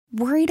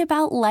Worried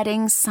about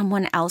letting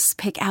someone else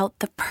pick out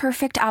the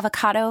perfect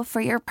avocado for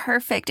your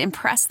perfect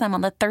impress them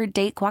on the third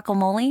date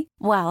guacamole?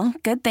 Well,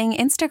 good thing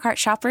Instacart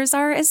shoppers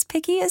are as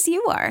picky as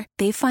you are.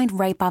 They find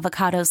ripe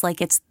avocados like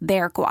it's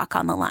their guac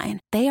on the line.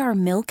 They are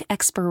milk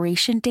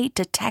expiration date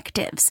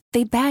detectives.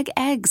 They bag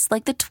eggs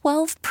like the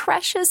 12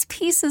 precious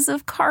pieces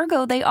of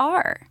cargo they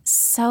are.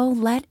 So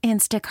let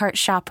Instacart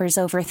shoppers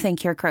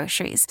overthink your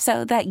groceries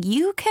so that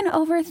you can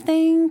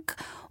overthink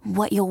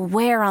what you'll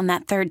wear on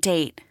that third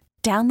date.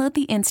 Download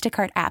the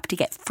Instacart app to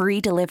get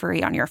free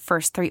delivery on your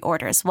first 3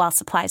 orders while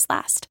supplies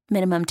last.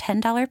 Minimum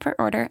 $10 per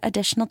order.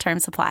 Additional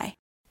terms apply.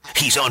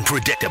 He's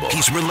unpredictable.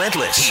 He's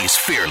relentless. He's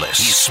fearless.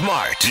 He's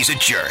smart. He's a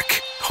jerk.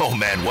 Oh,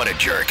 man, what a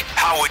jerk.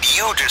 How would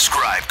you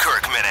describe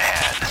Kirk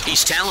Minahan?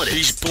 He's talented.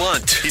 He's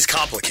blunt. He's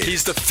complicated.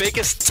 He's the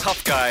fakest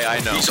tough guy I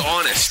know. He's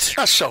honest.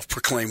 A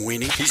self-proclaimed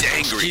weenie. He's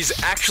angry.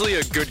 He's actually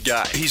a good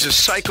guy. He's a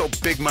psycho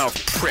big mouth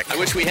prick. I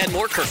wish we had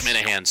more Kirk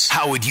Minahans.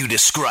 How would you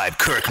describe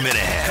Kirk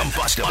Minahan?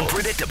 Combustible,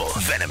 unpredictable,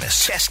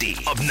 venomous, testy,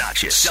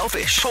 obnoxious,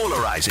 selfish,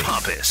 polarizing,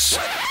 pompous.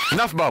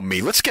 Enough about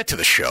me. Let's get to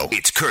the show.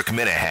 It's Kirk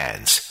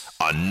Minahan's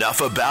Enough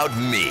About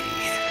Me.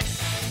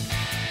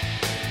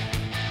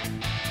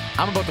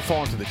 I'm about to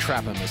fall into the trap.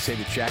 I'm going to say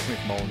that Jack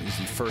McMullen is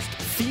the first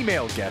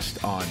female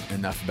guest on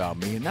Enough About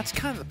Me, and that's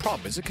kind of the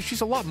problem, is it? Because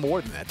she's a lot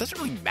more than that. It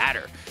doesn't really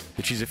matter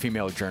that she's a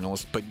female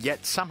journalist, but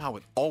yet somehow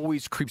it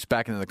always creeps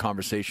back into the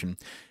conversation.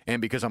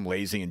 And because I'm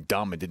lazy and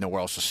dumb and didn't know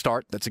where else to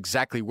start, that's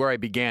exactly where I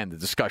began the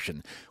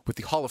discussion with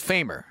the Hall of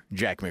Famer,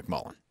 Jack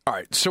McMullen. All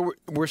right, so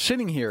we're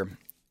sitting here,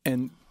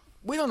 and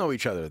we don't know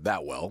each other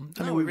that well.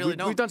 I mean, we really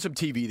don't. We've done some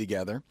TV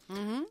together,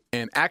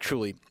 and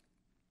actually,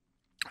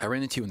 I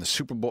ran into you in the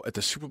Super Bowl at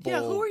the Super Bowl.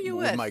 Yeah, who are you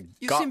with?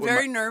 You seem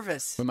very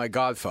nervous. With my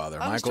godfather,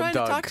 Michael Doug. I was trying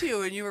to talk to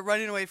you, and you were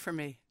running away from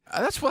me.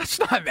 That's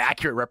not an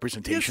accurate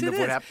representation of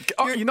what happened.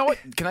 Oh, you know what?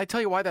 Can I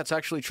tell you why that's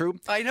actually true?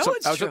 I know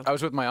it's true. I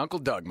was with my Uncle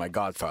Doug, my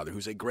godfather,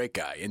 who's a great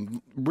guy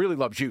and really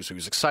loves you, so he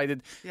was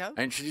excited. Yeah.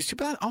 I introduced you,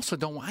 but I also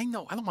don't want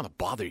to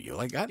bother you.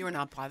 You were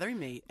not bothering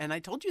me, and I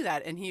told you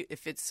that. And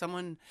if it's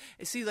someone,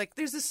 see, like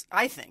there's this,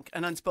 I think,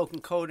 an unspoken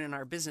code in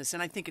our business,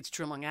 and I think it's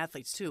true among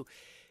athletes too.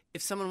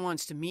 If someone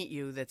wants to meet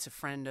you that's a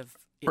friend of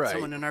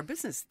someone in our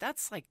business,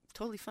 that's like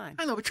totally fine.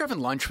 I know, but you're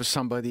having lunch with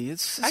somebody.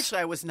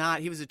 Actually, I was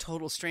not. He was a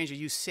total stranger.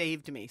 You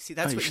saved me. See,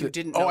 that's what you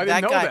didn't know. Oh, I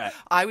didn't know that.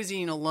 I was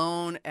eating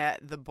alone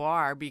at the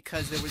bar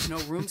because there was no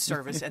room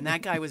service, and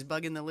that guy was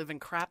bugging the living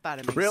crap out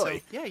of me. Really?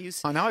 So, yeah, you.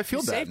 Oh, now I feel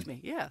you bad. Saved me.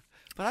 Yeah.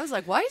 But I was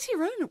like, why is he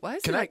running? Why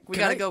is he like, we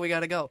got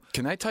to go.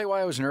 Can I tell you why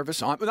I was nervous?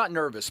 Not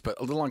nervous, but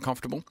a little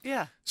uncomfortable.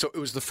 Yeah. So it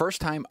was the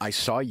first time I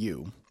saw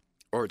you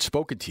or had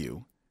spoken to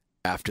you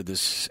after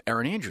this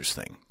Erin Andrews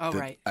thing. Oh,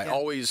 right.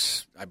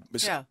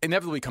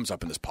 Inevitably comes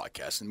up in this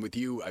podcast. And with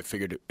you, I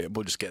figured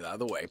we'll just get it out of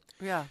the way.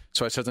 Yeah.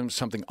 So I said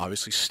something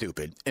obviously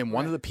stupid. And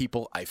one of the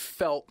people I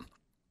felt,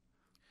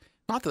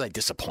 not that I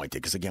disappointed,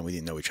 because again, we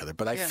didn't know each other,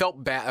 but I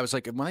felt bad. I was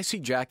like, when I see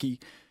Jackie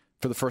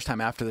for the first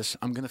time after this,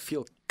 I'm going to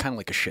feel kind of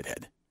like a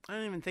shithead. I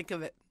didn't even think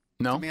of it.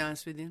 No? To be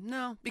honest with you.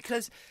 No,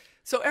 because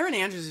so Erin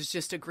Andrews is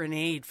just a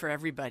grenade for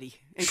everybody,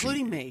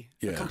 including me.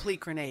 Yeah. A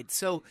complete grenade.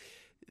 So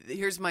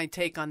here's my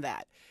take on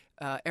that.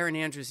 Erin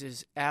Andrews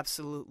is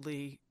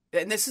absolutely,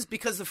 and this is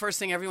because the first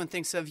thing everyone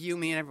thinks of, you,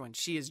 me, and everyone,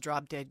 she is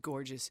drop dead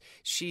gorgeous.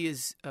 She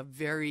is a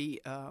very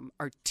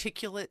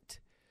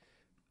articulate,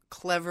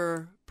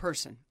 clever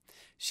person.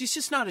 She's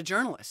just not a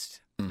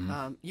journalist.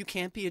 Mm-hmm. You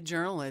can't be a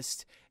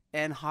journalist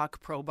and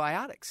hawk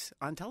probiotics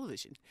on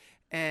television.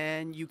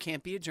 And you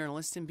can't be a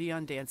journalist and be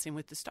on Dancing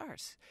with the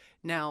Stars.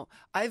 Now,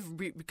 I've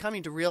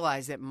coming to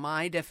realize that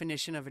my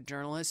definition of a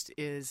journalist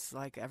is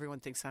like everyone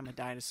thinks I'm a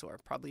dinosaur,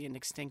 probably an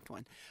extinct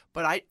one.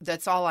 But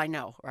that's all I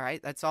know, all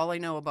right? That's all I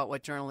know about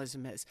what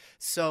journalism is.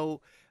 So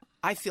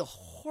I feel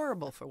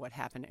horrible for what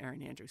happened to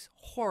Erin Andrews.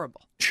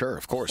 Horrible. Sure,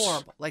 of course.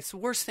 Horrible. Like it's the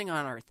worst thing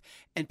on earth.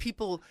 And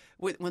people,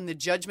 when the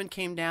judgment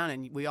came down,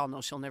 and we all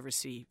know she'll never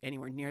see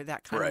anywhere near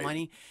that kind of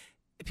money,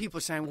 people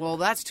are saying, well,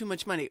 that's too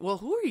much money. Well,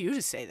 who are you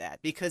to say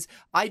that? Because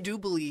I do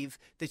believe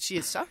that she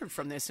has suffered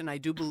from this, and I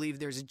do believe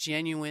there's a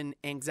genuine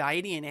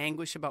anxiety and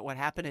anguish about what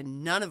happened,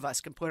 and none of us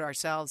can put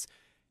ourselves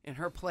in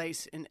her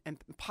place and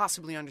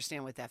possibly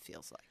understand what that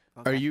feels like.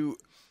 Okay?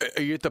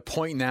 Are you at the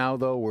point now,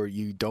 though, where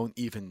you don't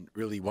even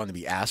really want to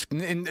be asked?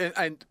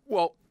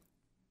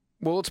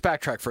 Well, let's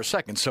backtrack for a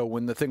second. So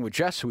when the thing with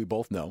Jess, who we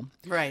both know,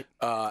 right,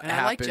 and happened,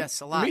 I like Jess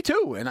a lot. Me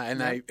too, and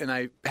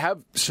I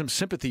have some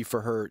sympathy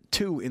for her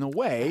too, in a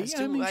way.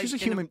 I mean, she's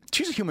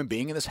a human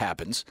being, and this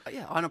happens.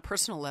 Yeah, on a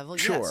personal level,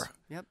 sure. Yes.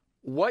 Yep.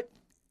 What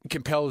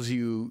compels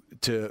you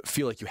to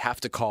feel like you have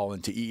to call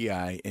into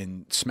EEI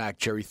and smack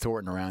Jerry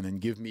Thornton around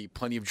and give me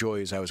plenty of joy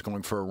as I was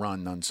going for a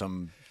run on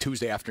some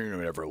Tuesday afternoon or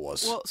whatever it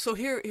was? Well, so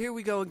here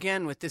we go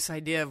again with this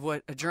idea of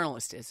what a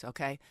journalist is.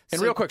 Okay,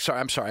 and real quick,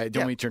 I'm sorry, I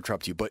don't mean to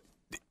interrupt you, but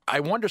I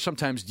wonder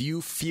sometimes, do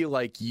you feel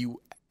like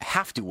you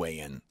have to weigh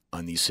in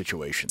on these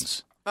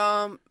situations?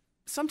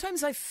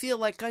 Sometimes I feel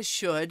like I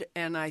should,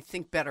 and I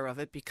think better of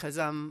it because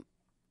I'm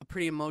a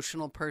pretty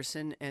emotional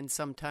person, and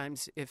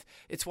sometimes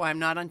it's why I'm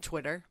not on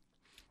Twitter,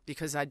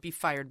 because I'd be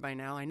fired by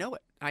now. I know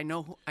it. I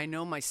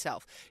know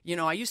myself. You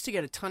know, I used to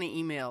get a ton of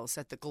emails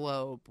at the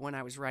Globe when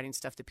I was writing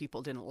stuff that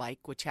people didn't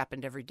like, which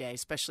happened every day,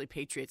 especially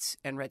Patriots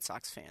and Red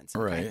Sox fans.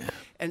 Okay? Right.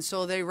 And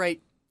so they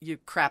write you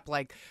crap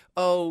like,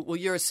 oh, well,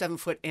 you're a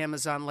 7-foot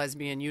Amazon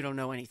lesbian, you don't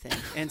know anything.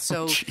 And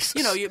so,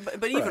 you know,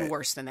 but even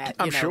worse than that.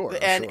 I'm you know? sure.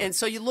 And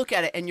so you look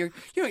at it and your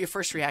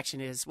first reaction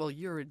is, well,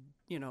 you're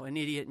an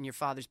idiot in your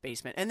father's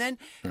basement. And then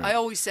I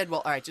always said,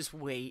 well, all right, just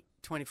wait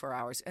 24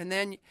 hours. And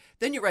then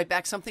you write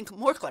back something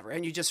more clever.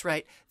 And you just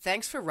write,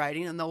 thanks for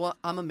writing, and though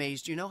I'm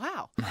amazed you know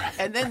how.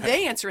 And then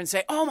they answer and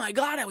say, oh, my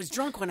God, I was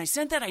drunk when I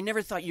sent that. I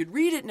never thought you'd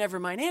read it, never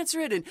mind answer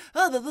it. And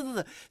blah, blah, blah,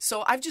 blah.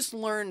 So I've just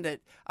learned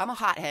that I'm a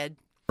hothead.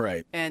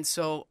 Right. And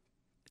so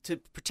to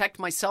protect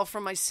myself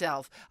from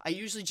myself, I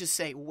usually just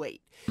say,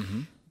 wait.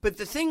 Mm-hmm. But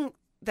the thing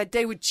that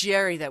day with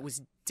Jerry that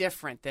was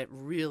different, that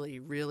really,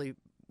 really,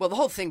 well, the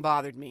whole thing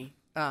bothered me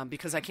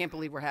because I can't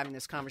believe we're having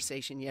this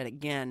conversation yet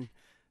again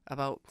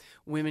about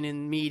women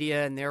in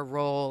media and their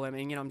role. I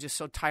mean, you know, I'm just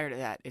so tired of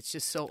that. It's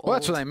just so old. Well,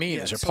 that's what I mean.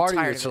 Yeah, Is there so part of you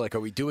tired that's it. like, are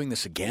we doing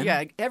this again?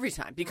 Yeah, every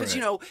time. Because, Right.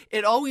 you know,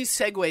 it always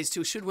segues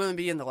to, should women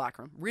be in the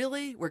locker room?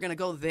 Really? We're going to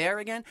go there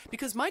again?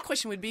 Because my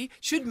question would be,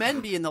 should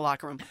men be in the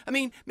locker room? I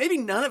mean, maybe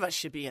none of us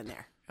should be in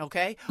there.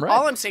 Okay? Right.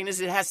 All I'm saying is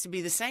it has to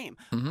be the same.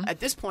 Mm-hmm. At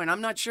this point,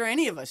 I'm not sure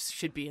any of us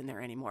should be in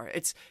there anymore.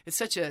 It's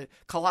such a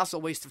colossal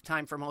waste of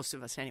time for most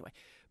of us anyway.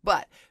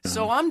 But,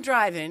 so I'm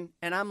driving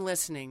and I'm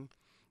listening.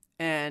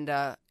 And,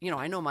 you know,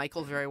 I know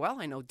Michael very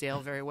well. I know Dale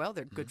very well.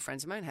 They're good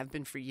friends of mine, have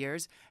been for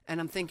years. And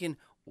I'm thinking,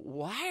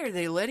 why are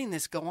they letting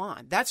this go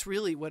on? That's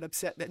really what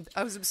upset me.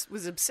 I was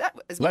upset.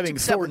 As much Letting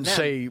upset Thornton with them.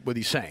 say what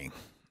he's saying.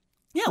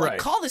 Yeah, like Right.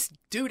 call this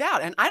dude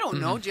out. And I don't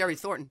know Jerry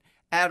Thornton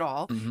at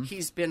all. Mm-hmm.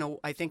 He's been,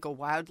 I think, a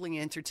wildly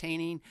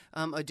entertaining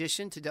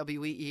addition to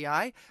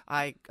WEEI.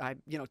 I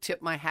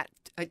tip my hat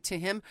to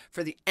him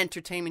for the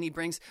entertainment he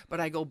brings. But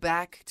I go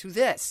back to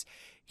this.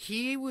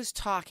 He was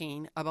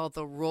talking about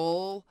the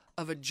role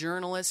of a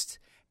journalist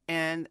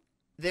and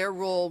their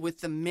role with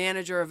the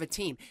manager of a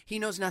team. He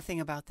knows nothing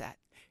about that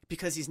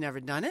because he's never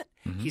done it.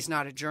 Mm-hmm. He's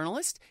not a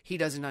journalist. He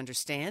doesn't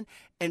understand.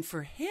 And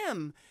for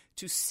him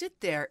to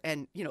sit there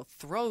and, you know,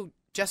 throw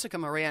Jessica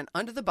Moran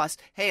under the bus,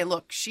 hey,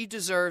 look, she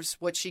deserves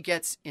what she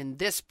gets in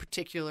this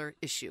particular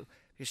issue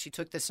because she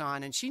took this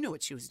on and she knew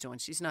what she was doing.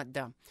 She's not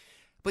dumb.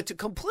 But to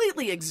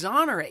completely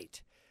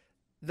exonerate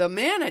the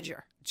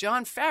manager,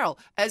 John Farrell,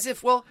 as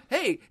if, well,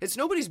 hey, it's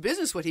nobody's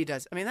business what he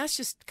does. I mean, that's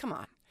just, come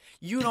on.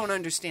 You don't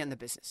understand the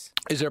business.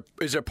 Is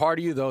there part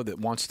of you, though, that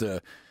wants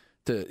to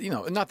you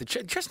know, not that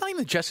Jess, not even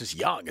that Jess is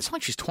young. It's not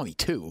like she's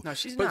 22. No,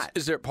 she's but not.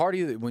 Is there a part of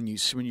you that when you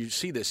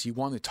see this, you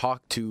want to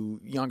talk to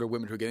younger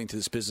women who are getting into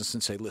this business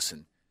and say,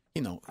 listen,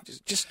 you know,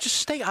 just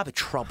stay out of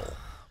trouble?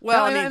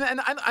 Well, and, I mean,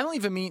 and I don't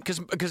even mean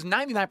because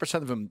 99%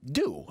 of them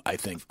do. I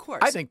think, of course,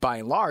 I think by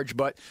and large,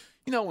 but.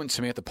 You know, when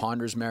Samantha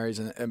Ponder marries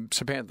an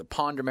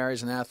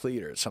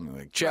athlete or something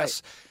like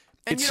Jess,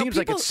 right. it seems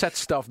like it sets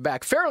stuff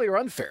back, fairly or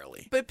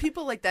unfairly. But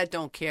people like that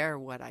don't care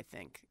what I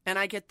think. And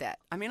I get that.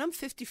 I mean, I'm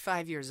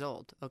 55 years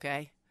old,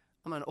 okay?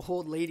 I'm an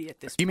old lady at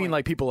this point. You mean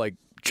like people like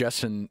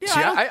Jess and...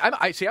 Yeah,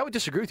 I would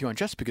disagree with you on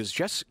Jess because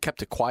Jess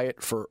kept it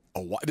quiet for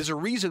a while. There's a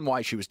reason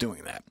why she was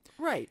doing that.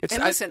 Right.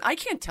 Listen, I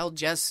can't tell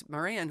Jess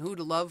Moran who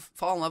to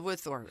fall in love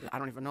with, or I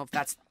don't even know if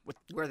that's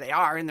where they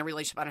are in the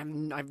relationship.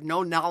 I have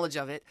no knowledge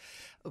of it.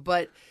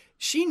 But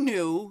she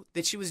knew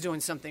that she was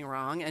doing something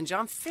wrong, and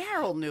John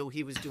Farrell knew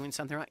he was doing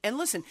something wrong. And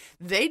listen,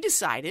 they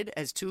decided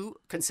as two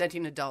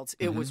consenting adults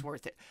it was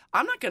worth it.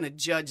 I'm not going to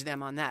judge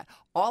them on that.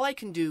 All I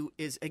can do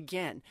is,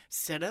 again,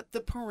 set up the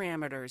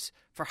parameters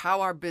for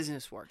how our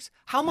business works,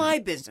 how my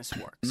business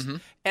works.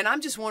 And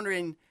I'm just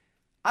wondering...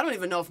 I don't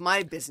even know if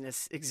my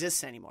business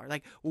exists anymore.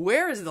 Like,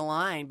 where is the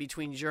line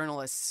between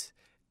journalists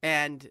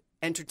and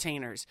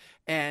entertainers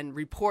and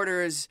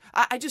reporters?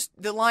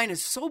 The line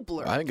is so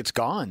blurred. I think it's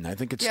gone. I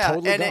think it's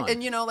totally gone.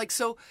 And, you know, like,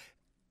 so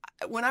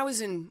when I was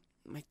in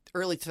my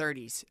early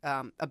 30s,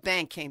 a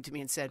bank came to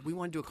me and said, we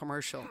want to do a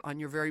commercial on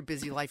your very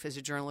busy life as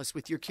a journalist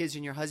with your kids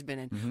and your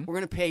husband, and we're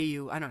going to pay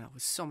you, I don't know, it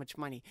was so much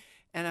money.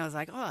 And I was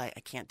like, oh, I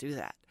can't do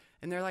that.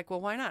 And they're like, well,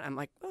 why not? I'm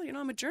like, well, you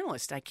know, I'm a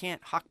journalist. I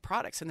can't hawk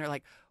products. And they're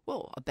like,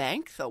 whoa, a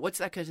bank, though? What's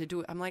that got to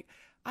do? I'm like,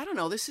 I don't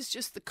know. This is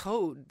just the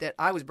code that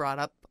I was brought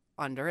up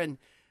under. And,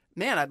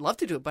 man, I'd love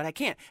to do it, but I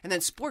can't. And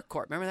then Sport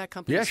Court. Remember that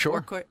company? Yeah, sure.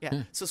 Sport Court?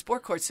 Yeah. So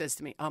Sport Court says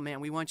to me, oh,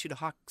 man, we want you to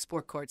hawk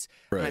Sport Courts.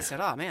 Right. And I said,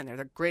 oh, man, they're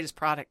the greatest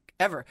product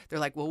ever. They're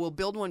like, well, we'll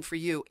build one for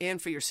you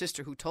and for your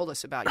sister who told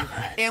us about you,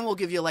 and we'll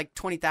give you like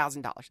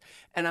 $20,000.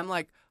 And I'm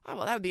like, oh,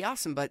 well, that would be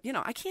awesome, but, you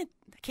know, I can't.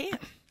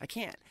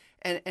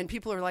 And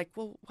people are like,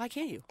 well, why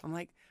can't you? I'm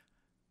like,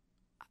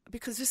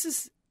 because this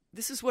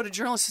is what a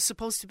journalist is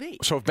supposed to be.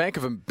 So if Bank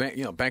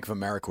of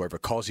America, whoever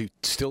calls you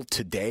still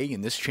today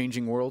in this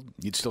changing world,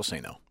 you'd still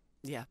say no.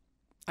 Yeah,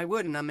 I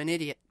would, and I'm an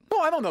idiot. No,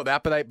 I don't know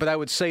that, but I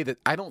would say that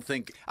I don't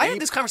think... I had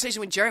this conversation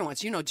with Jerry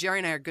once. You know, Jerry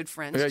and I are good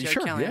friends. Yeah, Jerry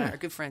sure, Kelly and I yeah. are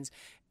good friends.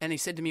 And he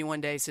said to me one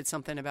day, he said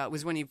something about, it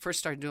was when he first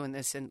started doing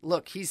this, and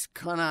look, he's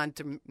gone on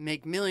to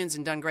make millions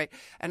and done great.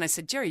 And I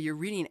said, Jerry, you're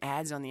reading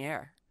ads on the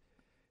air.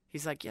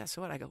 He's like, yeah,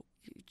 so what? I go,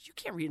 you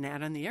can't read an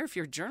ad on the air if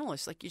you're a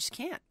journalist. Like, you just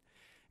can't.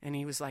 And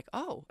he was like,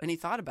 oh, and he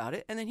thought about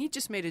it, and then he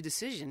just made a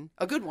decision,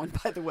 a good one,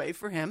 by the way,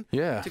 for him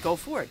to go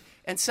forward.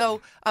 And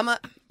so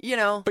But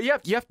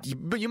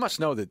you must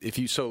know that if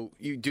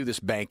you do this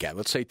bank ad.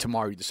 Let's say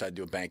tomorrow you decide to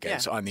do a bank ad,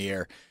 it's on the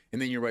air,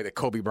 and then you write a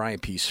Kobe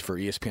Bryant piece for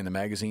ESPN the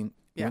magazine.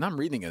 Yeah. When I'm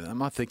reading it, I'm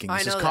not thinking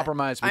this is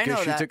compromised because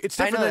she took. It's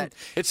different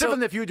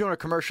than if you were doing a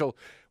commercial,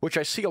 which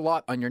I see a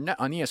lot on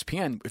on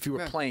ESPN. If you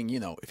were playing,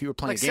 if you were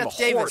playing like a game Seth of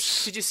Davis.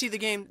 horse. Did you see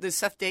the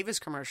Seth Davis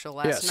commercial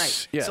last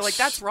night? Yes. So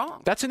that's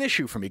wrong. That's an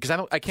issue for me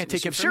because I can't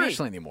take him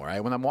seriously anymore.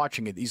 When I'm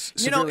watching it, he's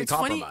severely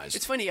compromised.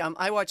 It's funny.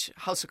 I watch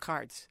House of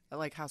Cards. I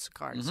like House of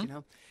Cards.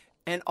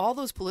 And all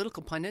those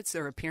political pundits that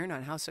are appearing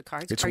on House of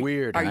Cards. It's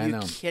weird. Are you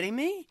kidding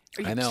me?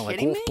 Are you I know, like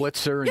kidding Wolf me?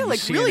 Blitzer and like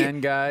CNN really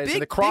guys, big,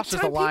 and it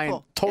crosses the line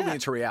people. totally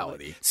into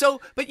reality.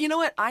 So, but you know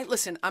what?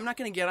 Listen. I'm not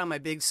going to get on my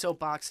big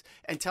soapbox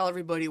and tell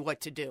everybody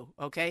what to do.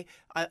 Okay?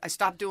 I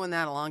stopped doing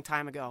that a long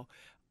time ago.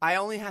 I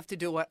only have to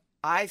do what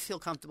I feel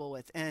comfortable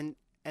with, and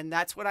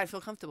that's what I feel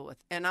comfortable with.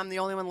 And I'm the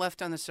only one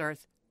left on this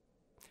earth.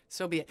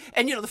 So be it.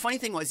 And, the funny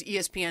thing was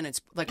ESPN, it's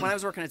like when I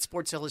was working at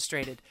Sports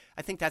Illustrated,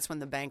 I think that's when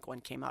the bank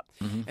one came up.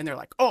 And they're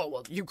like, oh,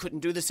 well, you couldn't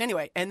do this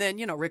anyway. And then,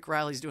 Rick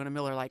Riley's doing a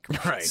Miller Lite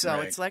commercial. So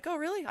it's like, oh,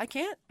 really? I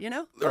can't,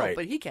 Right.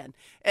 But he can.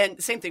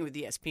 And same thing with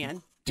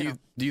ESPN. Do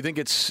you think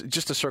it's,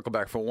 just to circle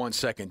back for 1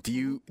 second, do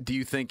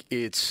you think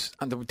it's,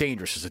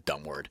 dangerous is a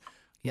dumb word,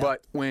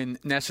 but when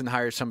Nesson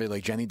hires somebody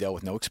like Jenny Dell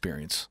with no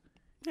experience,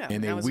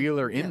 and they wheel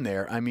her in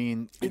there. I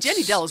mean,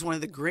 Jenny Dell is one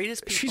of the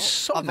greatest people she's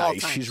so of nice. all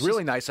time. She's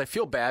really nice. I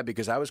feel bad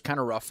because I was kind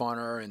of rough on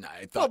her, and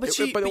I thought. But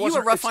you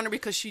were rough on her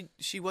because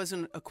she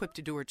wasn't equipped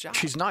to do her job.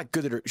 She's not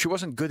good at her. She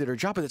wasn't good at her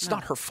job, but it's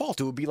not her fault.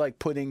 It would be like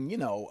putting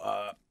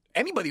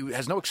anybody who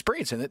has no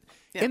experience in it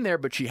in there,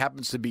 but she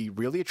happens to be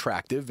really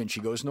attractive, and she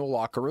goes into a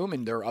locker room,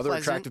 and there are other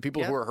attractive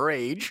people who are her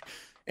age,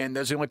 and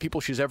those are the only people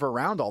she's ever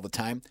around all the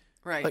time.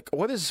 Right. Like,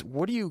 what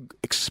do you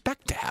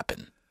expect to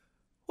happen?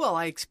 Well,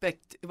 I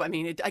expect. I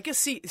mean, I guess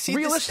see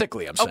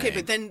realistically, this, I'm saying.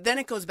 Okay, but then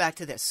it goes back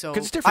to this. So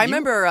it's different. I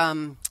remember,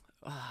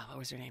 what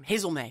was her name?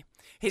 Hazel May.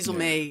 Hazel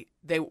May.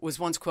 They was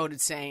once quoted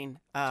saying,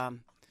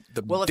 "The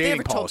well, if dating they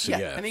ever policy."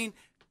 told, I mean,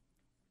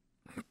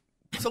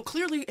 so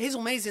clearly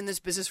Hazel May's in this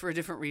business for a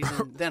different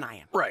reason than I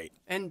am. Right.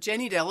 And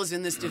Jenny Dell is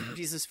in this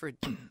business for a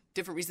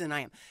different reason than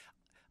I am.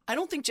 I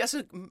don't think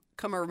Jessica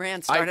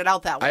Moran started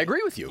out that way. I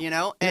agree with you.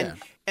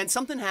 And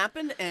something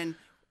happened and.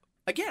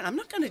 Again, I'm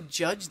not going to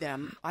judge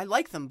them. I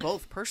like them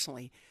both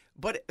personally,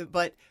 but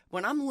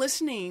when I'm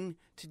listening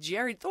to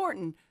Jerry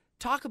Thornton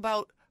talk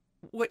about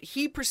what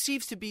he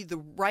perceives to be the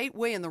right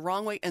way and the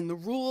wrong way, and the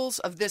rules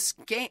of this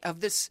game of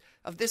this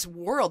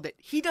world that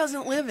he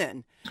doesn't live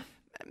in,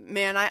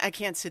 man, I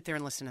can't sit there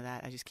and listen to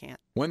that. I just can't.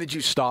 When did you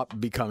stop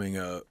becoming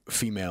a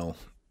female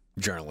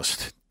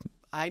journalist?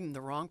 I'm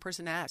the wrong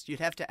person to ask.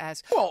 You'd have to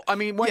ask. Well, I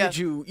mean, when did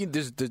you?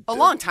 A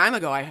long time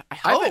ago. I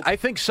hope. I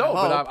think so,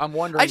 but I'm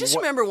wondering. I just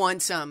remember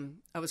once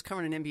I was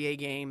covering an NBA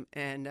game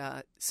and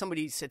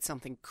somebody said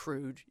something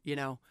crude,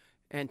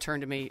 and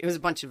turned to me. It was a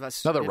bunch of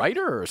us. Another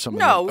writer or something?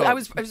 No, it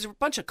was a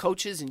bunch of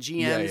coaches and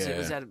GMs. It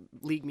was at a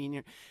league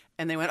meeting,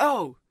 and they went,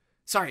 "Oh,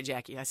 sorry,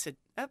 Jackie." I said,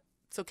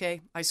 "It's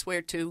okay. I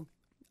swear too.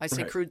 I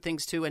say crude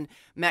things too." And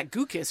Matt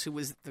Gukas, who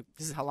was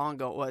this is how long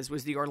ago it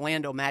was the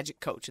Orlando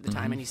Magic coach at the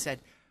time, and he said,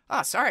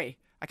 "Oh, sorry.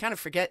 I kind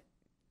of forget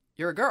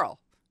you're a girl."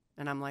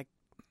 And I'm like,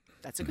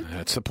 that's a good thing.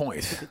 That's the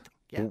point.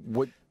 Yeah.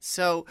 What?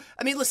 So,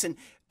 I mean, listen,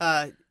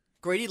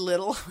 Grady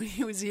Little, when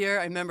he was here,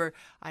 I remember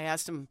I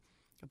asked him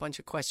a bunch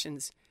of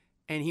questions,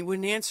 and he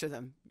wouldn't answer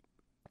them.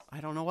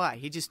 I don't know why.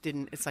 He just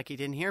didn't. It's like he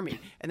didn't hear me.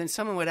 And then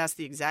someone would ask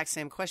the exact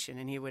same question,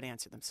 and he would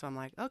answer them. So I'm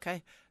like,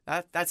 okay,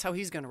 that's how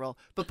he's going to roll.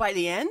 But by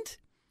the end,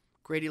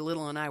 Grady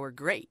Little and I were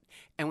great.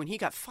 And when he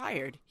got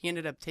fired, he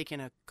ended up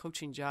taking a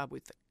coaching job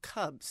with the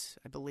Cubs,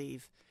 I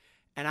believe.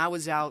 And I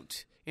was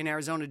out in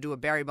Arizona to do a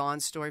Barry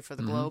Bonds story for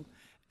the Globe.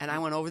 And I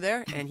went over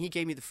there, and he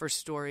gave me the first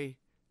story,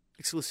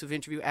 exclusive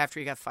interview after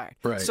he got fired.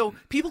 Right. So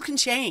people can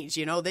change,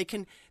 they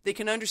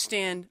can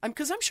understand.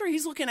 Because I'm sure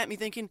he's looking at me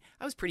thinking,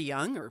 I was pretty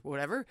young or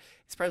whatever.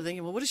 He's probably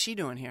thinking, well, what is she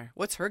doing here?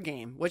 What's her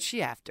game? What's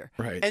she after?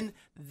 Right. And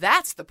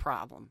that's the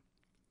problem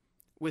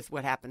with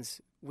what happens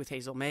with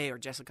Hazel May or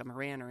Jessica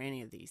Moran or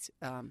any of these.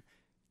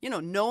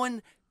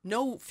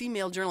 No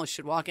female journalist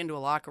should walk into a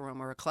locker room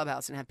or a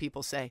clubhouse and have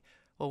people say,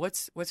 well,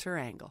 what's her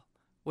angle?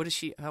 What is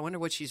she? I wonder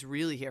what she's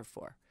really here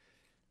for.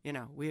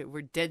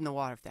 We're dead in the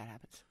water if that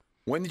happens.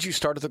 When did you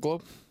start at the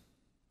Globe?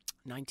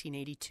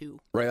 1982.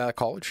 Right out of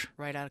college?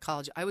 Right out of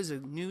college. I was a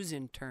news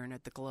intern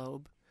at the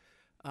Globe.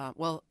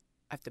 Well,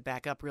 I have to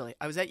back up, really.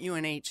 I was at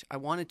UNH. I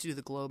wanted to do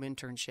the Globe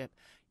internship.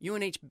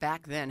 UNH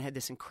back then had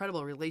this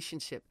incredible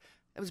relationship.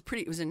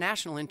 It was a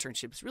national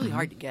internship. It's really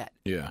hard to get.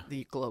 Yeah.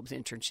 The Globe's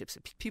internships.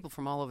 People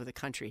from all over the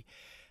country.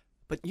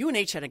 But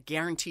UNH had a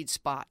guaranteed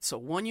spot. So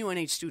one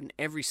UNH student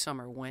every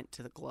summer went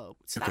to the Globe.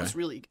 So that was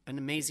really an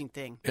amazing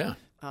thing. Yeah.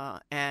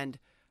 And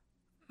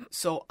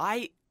so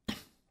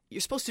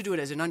you're supposed to do it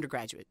as an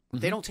undergraduate.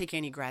 They don't take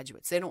any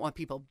graduates. They don't want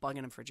people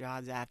bugging them for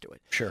jobs afterward.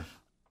 Sure.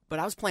 But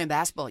I was playing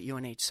basketball at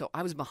UNH, so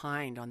I was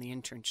behind on the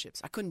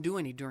internships. I couldn't do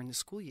any during the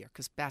school year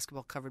because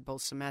basketball covered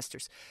both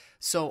semesters.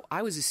 So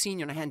I was a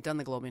senior, and I hadn't done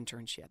the Globe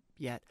internship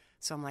yet.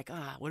 So I'm like,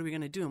 what are we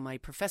going to do? My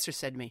professor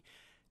said to me,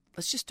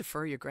 let's just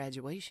defer your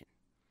graduation.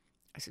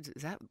 I said,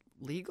 is that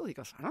legal? He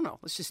goes, I don't know.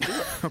 Let's just do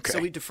it. Okay. So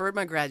we deferred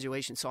my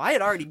graduation. So I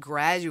had already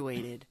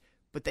graduated,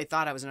 but they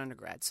thought I was an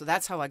undergrad. So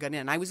that's how I got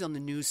in. I was on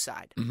the news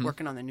side,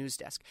 working on the news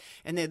desk.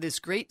 And they had this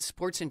great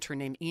sports intern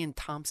named Ian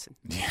Thompson.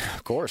 Yeah,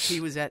 of course. He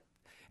was at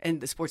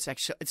the sports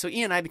section. So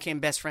Ian and I became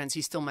best friends.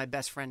 He's still my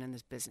best friend in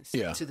this business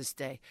to this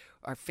day.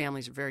 Our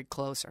families are very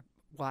close, our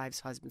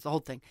wives, husbands, the whole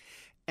thing.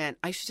 And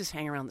I should just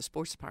hang around the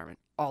sports department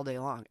all day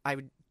long. I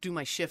would do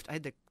my shift. I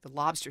had the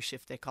lobster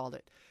shift, they called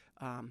it,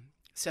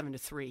 7 to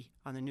 3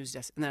 on the news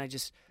desk. And then I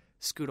just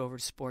scoot over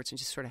to sports and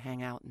just sort of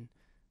hang out and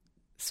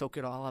soak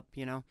it all up,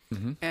 you know.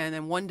 Mm-hmm. And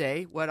then one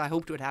day, what I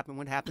hoped would happen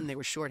would happen. They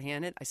were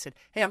shorthanded. I said,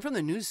 hey, I'm from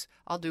the news.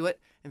 I'll do it.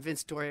 And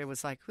Vince Doria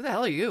was like, who the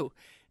hell are you?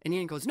 And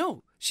Ian goes,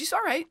 no, she's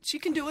all right. She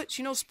can do it.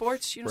 She knows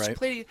sports. She knows she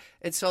played.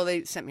 And so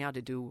they sent me out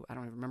to do, I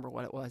don't even remember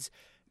what it was.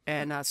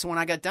 And so when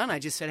I got done, I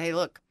just said, hey,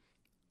 look,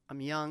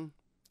 I'm young.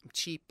 I'm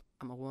cheap.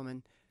 I'm a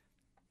woman.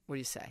 What do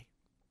you say?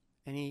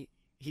 And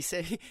he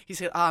said,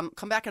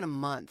 come back in a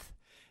month.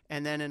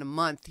 And then in a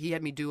month, he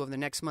had me do, over the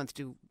next month,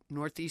 do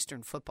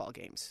Northeastern football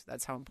games.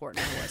 That's how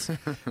important it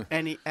was.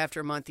 And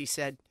after a month, he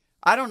said,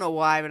 I don't know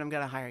why, but I'm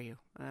going to hire you.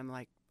 And I'm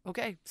like,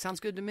 okay,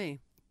 sounds good to me.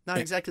 Not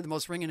exactly the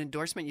most ringing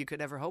endorsement you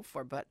could ever hope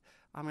for, but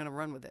I'm going to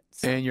run with it.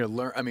 So. And you're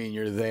there. I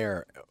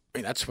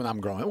mean, that's when I'm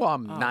growing. Well,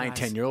 I'm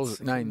 10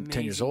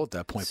 years old at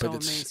that point. So but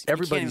it's amazing.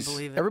 You can't even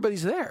believe it.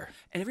 Everybody's there.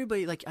 And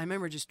everybody, like, I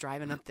remember just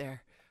driving up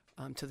there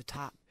to the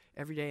top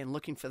every day and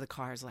looking for the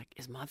cars. Like,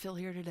 is Montville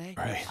here today?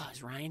 Right. Oh,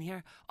 is Ryan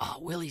here? Oh,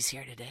 Willie's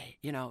here today.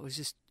 You know, it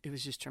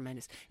was just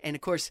tremendous. And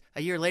of course,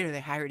 a year later,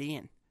 they hired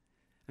Ian.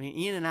 I mean,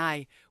 Ian and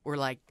I were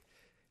like,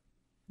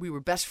 we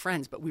were best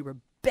friends, but we were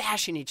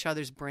bashing each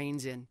other's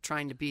brains in,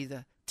 trying to be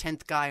the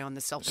 10th guy on the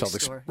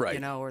Celtics store, right.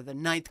 you know, or the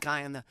 9th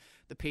guy on the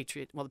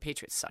Patriot. Well, the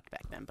Patriots sucked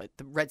back then, but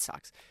the Red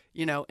Sox,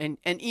 you know, and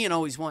Ian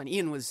always won.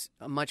 Ian was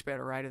a much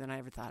better writer than I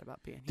ever thought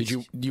about being.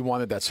 You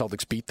wanted that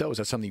Celtics beat, though? Was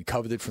that something you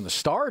coveted from the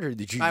start, or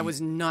did you? I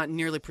was not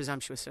nearly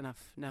presumptuous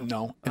enough. No.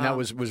 No, and that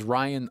was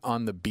Ryan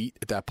on the beat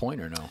at that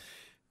point, or no?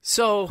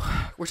 So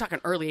we're talking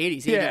early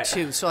 '80s, '82.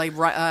 Yeah. So like,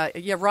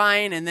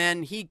 Ryan, and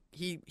then he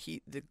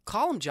the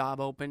column job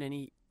opened, and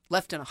he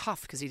left in a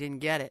huff because he didn't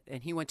get it,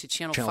 and he went to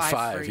Channel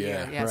 5 for a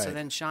year. Yeah, right. So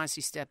then Shaughnessy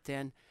stepped in.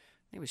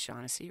 I think it was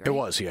Shaughnessy, right? It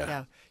was, yeah.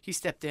 Yeah, he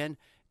stepped in,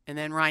 and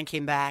then Ryan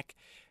came back.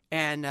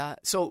 And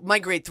so my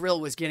great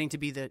thrill was getting to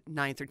be the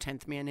 9th or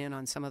 10th man in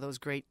on some of those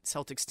great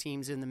Celtics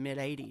teams in the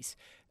mid-'80s.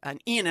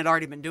 And Ian had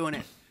already been doing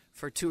it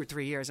for 2 or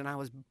 3 years, and I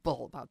was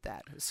bull about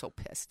that. I was so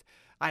pissed.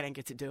 I didn't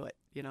get to do it,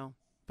 you know.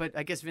 But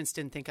I guess Vince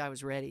didn't think I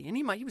was ready. And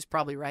he was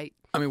probably right.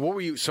 I mean, what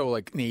were you, so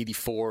like in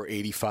 84,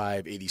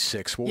 85,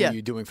 86, what were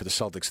you doing for the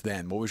Celtics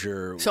then? What was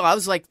your... So I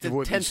was like the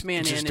 10th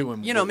man in. Doing,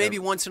 and, you know, maybe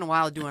once in a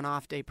while I'd do an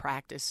off-day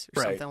practice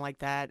or something like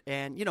that.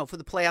 And, you know, for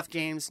the playoff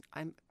games,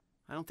 I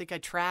don't think I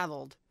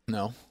traveled.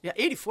 No? Yeah,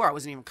 84, I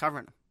wasn't even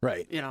covering them.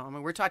 Right. You know, I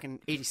mean, we're talking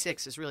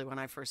 86 is really when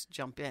I first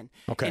jumped in.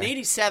 Okay. In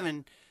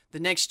 87, the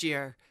next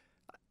year,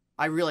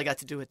 I really got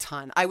to do a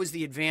ton. I was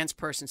the advanced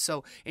person.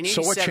 So in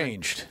 87... So what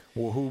changed?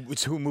 Well,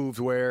 who moved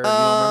where? You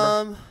don't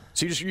remember?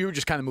 So you were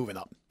just kind of moving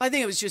up. I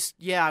think it was just,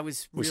 I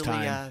was really... It was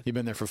time. You've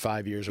been there for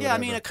 5 years or yeah,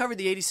 whatever. I mean, I covered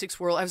the 86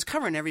 World... I was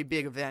covering every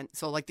big event.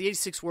 So like the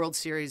 86 World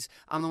Series,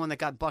 I'm the one that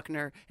got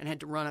Buckner and had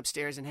to run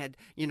upstairs and had,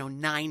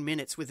 9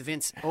 minutes with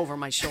Vince over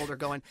my shoulder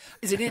going,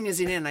 is it in, is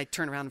it in? And I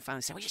turned around and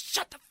finally said, well, you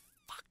shut the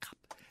fuck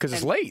up. Because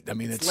it's late. I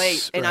mean, it's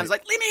late. And right. I was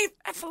like, leave me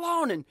F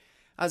alone. And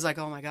I was like,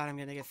 oh, my God, I'm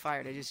going to get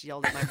fired. I just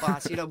yelled at my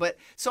boss, But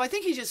so I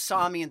think he just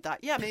saw me and thought,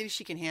 yeah, maybe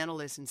she can handle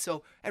this.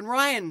 And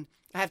Ryan,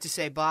 I have to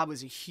say, Bob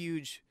was a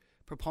huge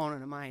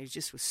proponent of mine. He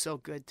just was so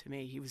good to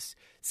me. He was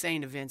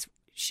saying to Vince,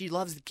 she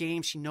loves the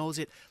game. She knows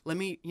it. Let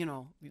me,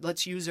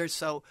 let's use her.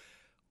 So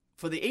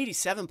for the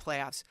 87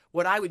 playoffs,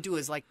 what I would do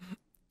is like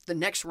the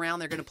next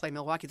round they're going to play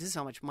Milwaukee. This is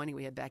how much money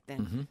we had back then.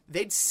 Mm-hmm.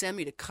 They'd send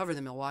me to cover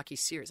the Milwaukee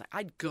series.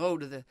 I'd go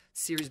to the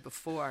series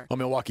before. Oh,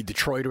 Milwaukee,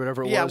 Detroit, or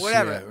whatever it was.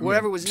 Yeah,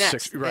 whatever was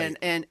next. Right.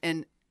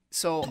 And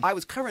so I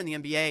was covering the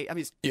NBA. I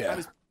was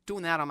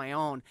doing that on my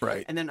own.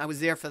 Right. And then I was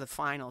there for the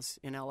finals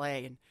in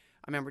LA. And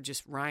I remember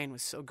just Ryan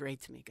was so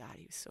great to me. God,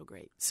 he was so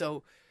great.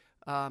 So,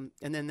 and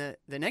then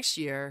the next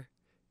year,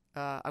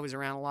 I was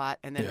around a lot.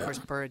 And then, of course,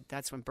 Bird,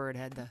 that's when Bird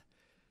had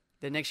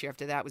the next year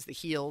after that was the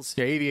Heels.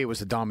 Yeah, 88 was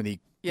the Dominique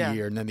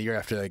year, and then the year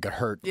after they got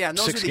hurt. Yeah, and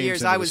those were the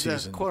years I was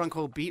the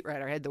quote-unquote beat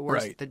writer. I had the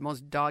worst, the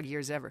most dog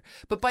years ever.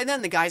 But by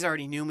then, the guys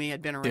already knew me.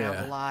 I'd been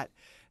around a lot.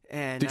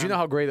 And did you know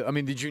how great? I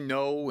mean, did you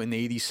know in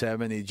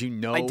 '87? Did you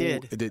know? I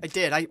did. I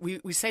did.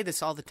 We say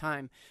this all the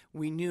time.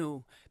 We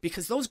knew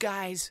because those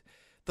guys,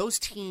 those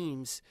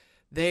teams,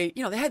 they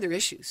had their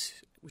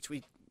issues, which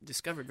we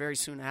discovered very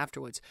soon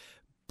afterwards.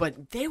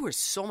 But they were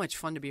so much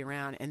fun to be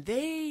around, and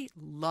they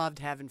loved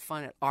having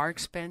fun at our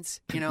expense.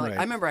 I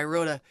remember I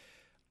wrote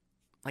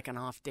an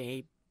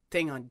off-day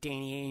thing on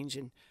Danny Ainge,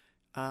 and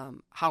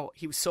how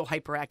he was so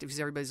hyperactive because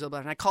everybody's about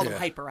it. And I called him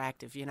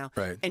hyperactive, you know.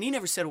 Right. And he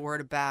never said a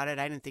word about it.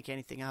 I didn't think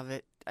anything of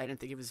it. I didn't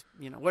think it was,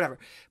 you know, whatever.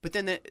 But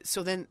then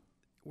then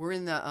we're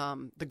in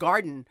the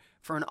Garden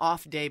for an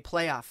off-day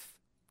playoff,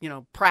 you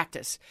know,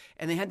 practice.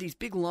 And they had these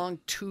big long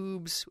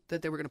tubes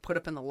that they were going to put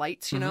up in the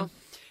lights, you know.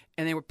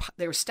 And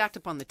they were stacked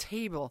up on the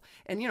table.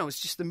 And, you know, it was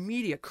just the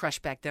media crush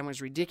back then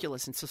was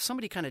ridiculous. And so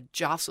somebody kind of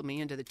jostled me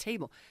into the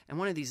table. And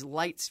one of these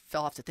lights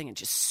fell off the thing and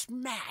just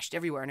smashed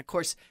everywhere. And, of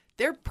course,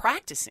 they're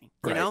practicing,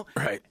 you know.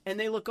 Right. And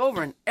they look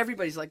over and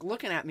everybody's, like,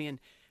 looking at me. And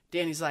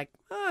Danny's like,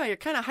 oh, you're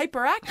kind of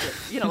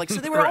hyperactive. You know, like,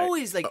 so they were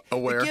always, like,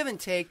 aware. The give and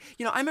take.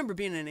 You know, I remember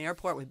being in an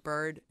airport with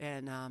Bird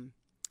and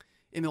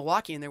in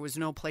Milwaukee, and there was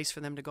no place for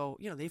them to go.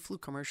 You know, they flew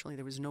commercially.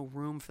 There was no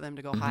room for them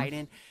to go hide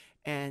in.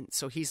 And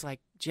so he's like,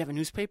 do you have a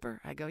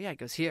newspaper? I go, yeah. He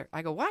goes, here.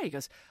 I go, why? He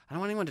goes, I don't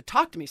want anyone to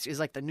talk to me. So he's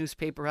like the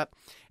newspaper up.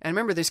 And I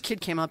remember this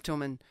kid came up to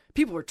him, and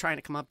people were trying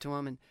to come up to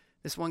him. And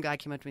this one guy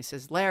came up to me and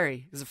says,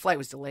 Larry, because the flight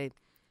was delayed.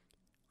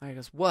 Larry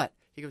goes, what?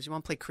 He goes, you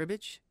want to play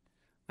cribbage?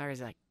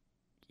 Larry's like,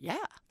 yeah.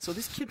 So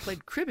this kid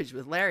played cribbage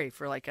with Larry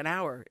for like an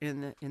hour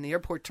in the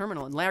airport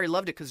terminal. And Larry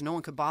loved it because no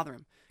one could bother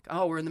him.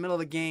 Oh, we're in the middle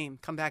of a game.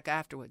 Come back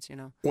afterwards, you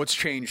know. What's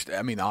changed?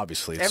 I mean,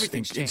 obviously, it's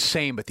Everything's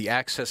insane, but the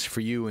access for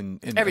you in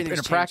a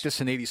Everything's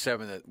practice in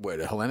 '87 at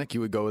Hellenic,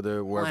 you would go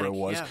to wherever it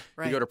was. Yeah,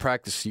 right. You go to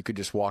practice, you could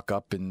just walk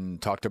up and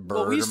talk to Bird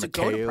Well, we used or to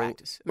go to McHale.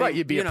 practice. I mean, Right,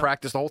 you'd be you at know,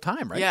 practice the whole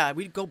time, right? Yeah,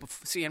 we'd go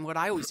see, and what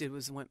I always did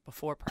was went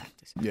before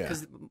practice. Yeah.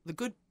 Because the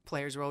good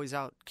players were always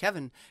out.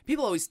 Kevin,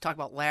 people always talk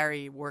about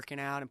Larry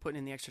working out and putting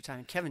in the extra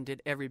time. Kevin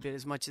did every bit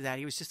as much of that.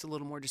 He was just a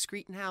little more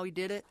discreet in how he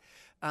did it.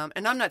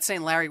 And I'm not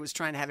saying Larry was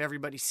trying to have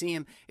everybody see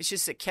him. It's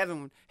just that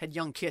Kevin had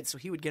young kids, so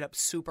he would get up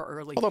super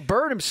early. Although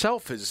Bird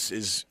himself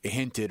is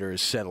hinted or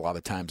has said a lot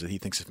of times that he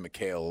thinks if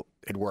McHale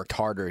had worked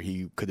harder,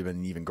 he could have been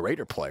an even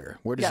greater player.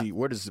 Where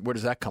does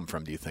that come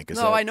from? Do you think?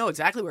 I know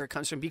exactly where it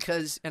comes from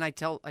because, and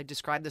I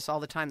describe this all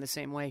the time the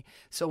same way.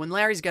 So when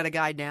Larry's got a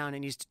guy down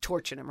and he's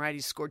torching him, right?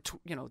 He's scored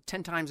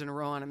 10 times in a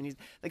row on him, and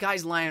the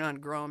guy's lying on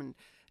Grom,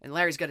 and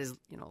Larry's got his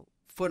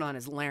foot on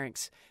his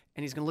larynx.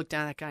 And he's going to look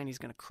down at that guy and he's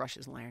going to crush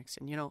his larynx.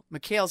 And,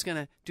 McHale's going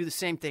to do the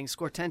same thing,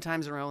 score 10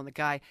 times in a row, and he's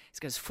got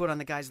his foot on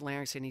the guy's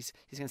larynx, and he's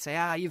going to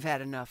say, you've had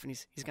enough, and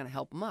he's going to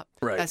help him up.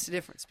 Right. That's the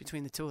difference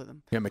between the two of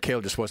them. Yeah,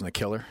 McHale just wasn't a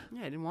killer.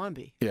 Yeah, he didn't want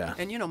to be. Yeah.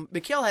 And,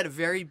 McHale had a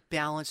very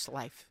balanced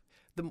life.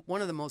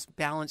 One of the most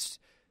balanced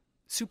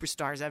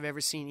superstars I've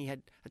ever seen. He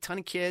had a ton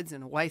of kids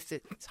and a wife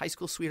his high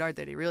school sweetheart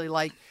that he really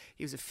liked.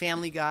 He was a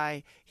family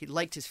guy. He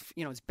liked his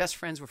best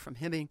friends were from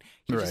Hibbing.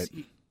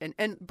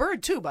 And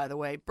Bird, too, by the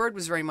way. Bird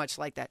was very much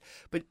like that.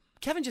 But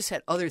Kevin just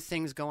had other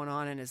things going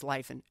on in his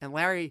life. And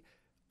Larry,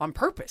 on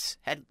purpose,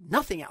 had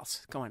nothing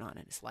else going on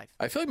in his life.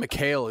 I feel like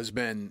McHale has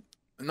been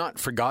not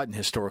forgotten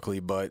historically,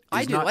 but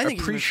I is do. not I think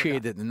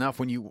appreciated enough.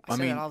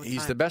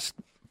 He's the best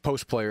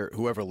post player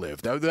who ever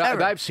lived.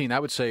 That I've seen, I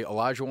would say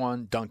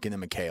Olajuwon, Duncan,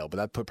 and McHale, but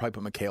I'd probably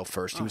put McHale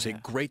first. He was a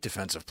great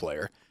defensive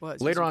player.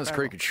 Later on in his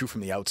career, he could shoot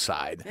from the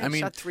outside. Yeah, he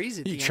shot threes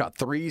at the end. Shot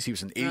threes. He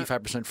was an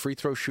 85% free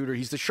throw shooter.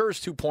 He's the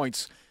surest 2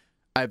 points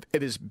at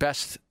his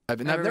best.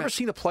 I've never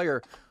seen a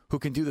player who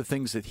can do the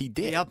things that he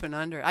did. The up and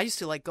under. I used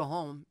to go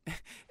home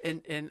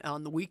and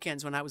on the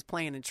weekends when I was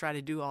playing and try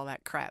to do all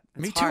that crap.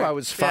 Me too. I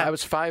was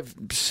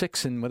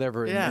 5'6" and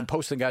whatever, and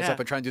posting guys up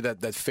and trying to do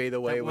that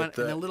fadeaway with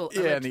the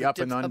and the up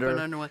and under. Up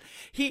and under one.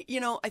 He,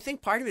 I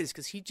think part of it is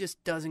because he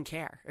just doesn't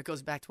care. It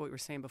goes back to what we were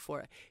saying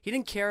before. He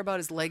didn't care about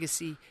his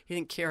legacy. He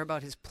didn't care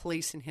about his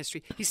place in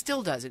history. He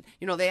still doesn't.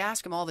 They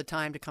ask him all the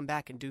time to come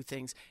back and do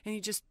things, and he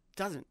just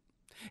doesn't.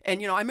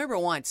 And I remember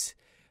once.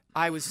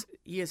 I was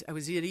at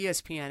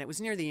ESPN. It was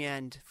near the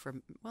end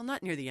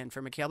not near the end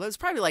for McHale, but it was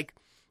probably like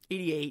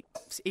 88,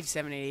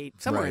 87,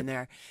 88, somewhere in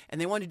there. And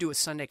they wanted to do a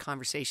Sunday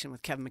conversation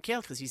with Kevin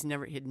McHale because he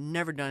had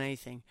never done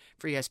anything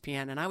for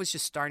ESPN. And I was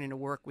just starting to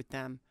work with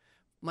them.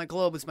 My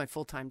Globe was my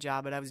full-time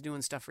job, but I was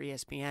doing stuff for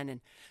ESPN.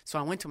 And so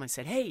I went to him and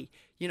said, hey,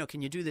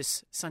 can you do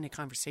this Sunday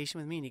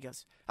conversation with me? And he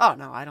goes, oh,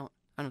 no, I don't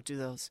do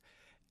those.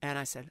 And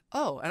I said,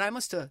 oh, and I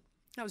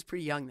was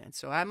pretty young then,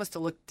 so I must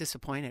have looked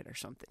disappointed or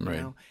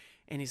something,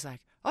 And he's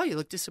like, oh, you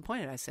look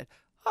disappointed. I said,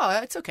 oh,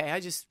 it's okay.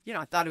 I just,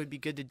 I thought it would be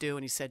good to do.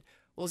 And he said,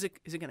 well, is it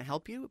going to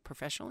help you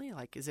professionally?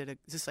 Like, is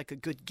this like a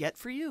good get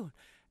for you?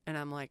 And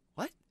I'm like,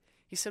 what?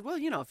 He said, well,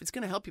 if it's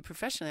going to help you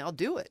professionally, I'll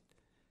do it.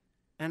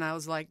 And I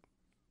was like,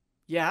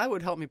 yeah, it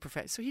would help me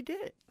professionally. So he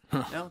did it.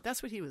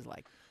 That's what he was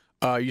like.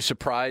 Are you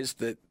surprised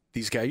that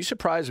these guys, you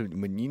surprised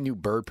when you knew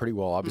Bird pretty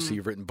well? Obviously,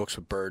 you've written books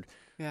with Bird.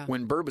 Yeah.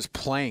 When Bird was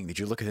playing, did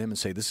you look at him and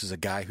say, this is a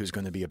guy who's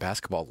going to be a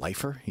basketball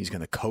lifer? He's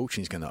going to coach,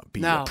 and he's going to be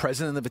the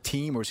president of a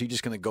team, or is he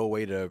just going to go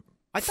away to...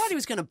 I thought he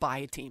was going to buy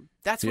a team.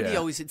 That's what he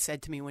always had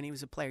said to me when he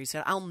was a player. He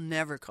said, I'll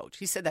never coach.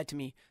 He said that to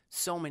me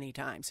so many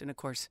times, and of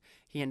course,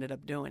 he ended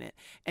up doing it.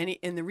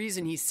 And the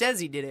reason he says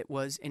he did it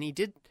was, and he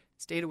did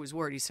stay to his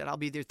word, he said, I'll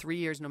be there 3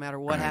 years no matter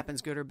what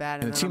happens, good or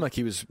bad. And it seemed like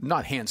he was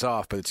not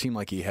hands-off, but it seemed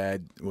like he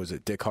had, was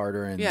it Dick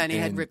Harder and he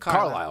had Rick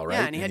Carlisle, right?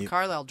 Yeah, and he had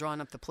Carlisle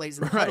drawing up the plays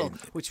in the huddle,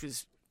 which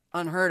was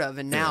unheard of,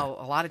 and now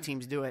a lot of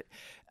teams do it.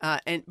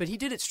 But he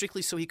did it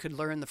strictly so he could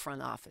learn the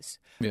front office.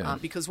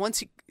 Because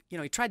once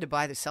he tried to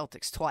buy the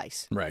Celtics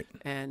twice. Right.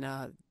 And,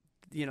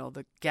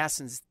 the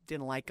Gassons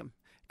didn't like him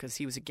because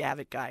he was a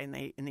Gavitt guy, and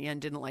they, in the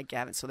end, didn't like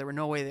Gavitt, so there were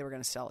no way they were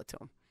going to sell it to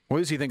him. What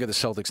does he think of the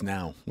Celtics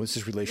now? What's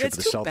his relationship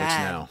with the Celtics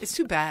now? It's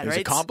too bad, right? Is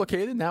it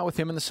complicated now with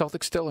him and the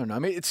Celtics still, or no? I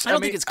mean, I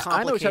don't think it's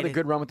complicated. I know he's had a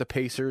good run with the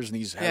Pacers, and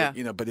he's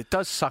had, but it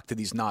does suck that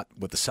he's not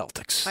with the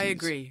Celtics. I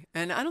agree,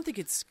 and I don't think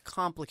it's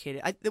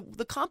complicated.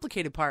 The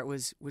complicated part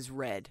was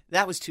Red.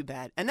 That was too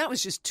bad, and that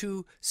was just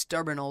two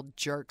stubborn old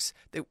jerks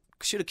that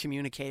should have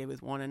communicated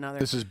with one another.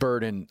 This is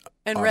Bird and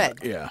Red.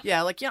 Yeah.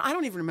 I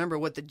don't even remember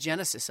what the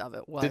genesis of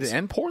it was. Did it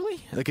end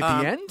poorly? Like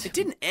at the end? It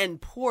didn't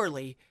end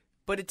poorly,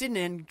 but it didn't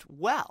end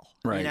well.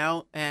 Right.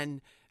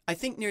 And I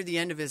think near the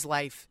end of his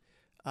life,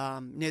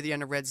 near the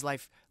end of Red's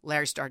life,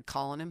 Larry started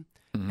calling him.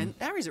 Mm-hmm. And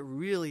Larry's a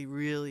really,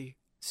 really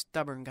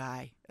stubborn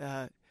guy.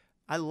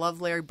 I love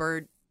Larry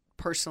Bird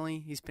personally.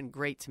 He's been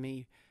great to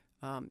me.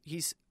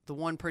 He's the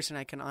one person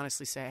I can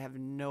honestly say I have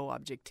no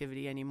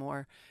objectivity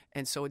anymore.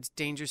 And so it's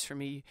dangerous for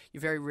me. You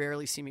very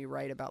rarely see me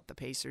write about the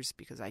Pacers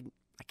because I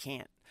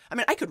can't. I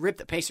mean, I could rip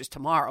the Pacers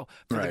tomorrow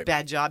for the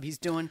bad job he's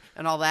doing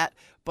and all that,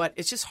 but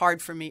it's just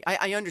hard for me.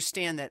 I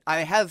understand that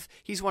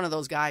he's one of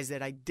those guys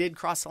that I did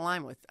cross the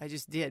line with. I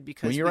just did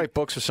because when you write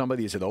books for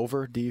somebody, is it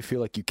over? Do you feel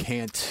like you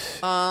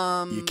can't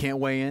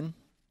weigh in?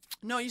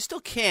 No, you still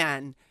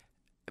can.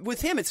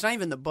 With him, it's not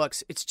even the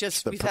books. It's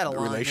just we've had a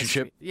long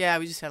relationship. History. Yeah,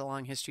 we just had a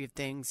long history of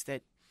things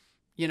that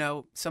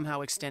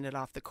somehow extended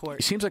off the court.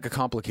 He seems like a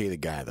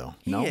complicated guy, though.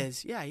 He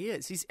is. Yeah, he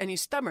is.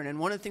 He's stubborn. And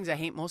one of the things I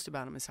hate most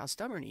about him is how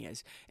stubborn he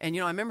is. And,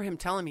 I remember him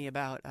telling me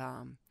about,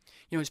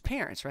 his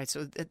parents, right?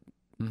 So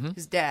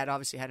his dad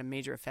obviously had a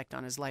major effect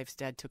on his life. His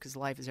dad took his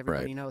life, as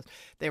everybody knows.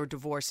 They were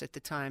divorced at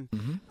the time,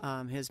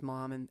 his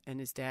mom and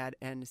his dad.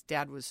 And his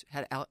dad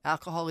had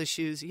alcohol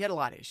issues. He had a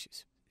lot of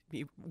issues.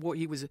 He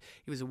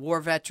was a war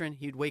veteran.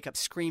 He'd wake up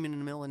screaming in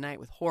the middle of the night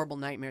with horrible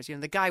nightmares.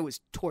 The guy was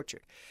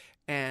tortured.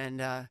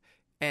 And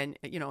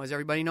as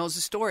everybody knows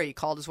the story, he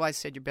called his wife,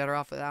 said, "You're better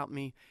off without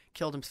me,"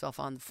 killed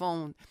himself on the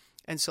phone.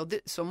 And so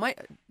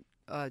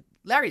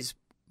Larry's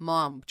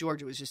mom,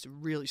 Georgia, was just a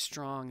really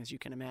strong, as you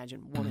can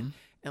imagine, woman. Mm-hmm.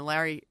 And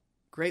Larry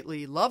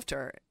greatly loved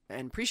her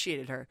and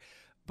appreciated her.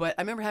 But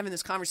I remember having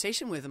this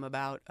conversation with him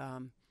about,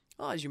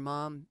 has your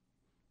mom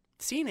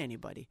seen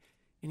anybody?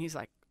 And he's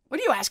like, "What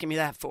are you asking me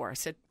that for?" I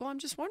said, "Well, I'm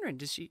just wondering,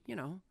 does she,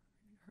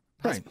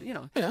 right.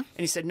 Yeah. And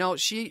he said, "No,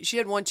 she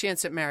had one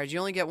chance at marriage. You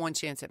only get one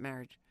chance at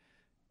marriage."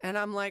 And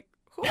I'm like,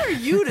 who are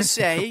you to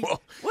say? What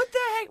the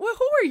heck? Well,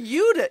 who are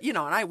you to,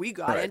 and we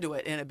got into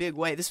it in a big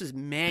way. This was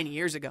many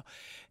years ago.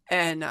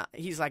 And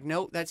he's like,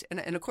 no,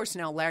 and of course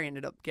now Larry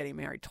ended up getting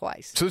married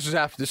twice. So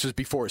this was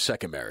before his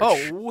second marriage.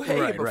 Oh,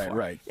 way before.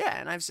 Right. Yeah,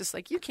 and I was just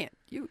like, you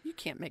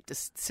can't make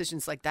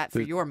decisions like that for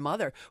your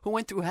mother who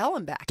went through hell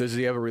and back. Does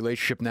he have a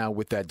relationship now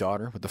with that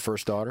daughter, with the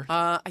first daughter?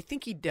 I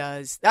think he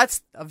does.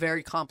 That's a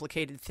very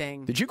complicated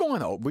thing. Did you go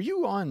on? Were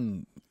you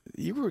on?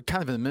 You were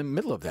kind of in the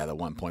middle of that at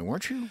one point,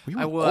 weren't you? Were you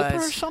I was. Oprah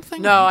or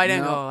something? No, I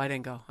didn't go. I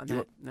didn't go on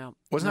that. No.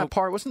 Wasn't that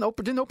part? Wasn't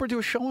Oprah? Didn't Oprah do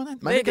a show on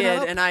it? They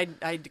did, and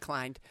I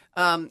declined.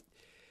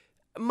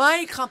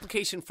 My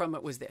complication from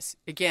it was this.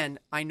 Again,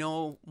 I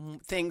know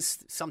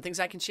some things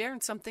I can share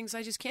and some things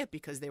I just can't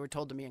because they were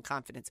told to me in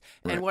confidence.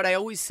 Right. And what I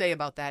always say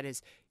about that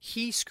is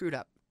he screwed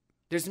up.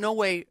 There's no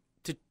way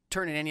to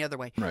turn it any other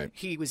way. Right.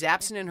 He was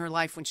absent in her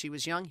life when she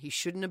was young. He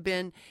shouldn't have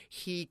been.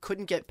 He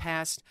couldn't get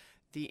past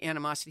the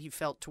animosity he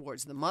felt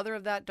towards the mother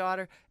of that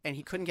daughter, and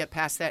he couldn't get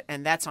past that,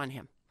 and that's on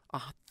him,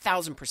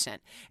 1,000%.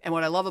 And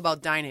what I love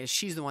about Dinah is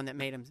she's the one that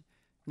made him,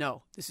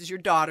 no, this is your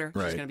daughter.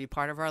 Right. She's going to be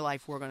part of our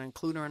life. We're going to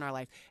include her in our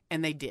life.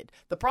 And they did.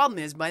 The problem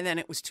is, by then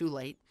it was too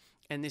late,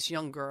 and this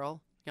young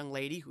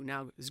lady who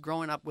now is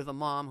growing up with a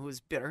mom who is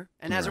bitter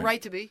and has a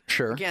right to be.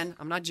 Sure. Again,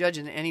 I'm not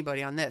judging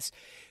anybody on this.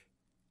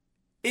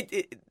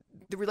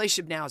 The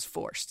relationship now is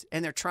forced,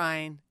 and they're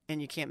trying,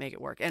 and you can't make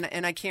it work.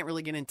 And I can't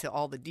really get into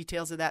all the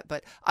details of that,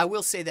 but I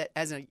will say that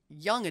as a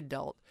young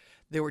adult,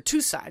 there were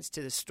two sides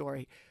to this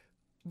story.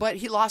 But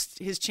he lost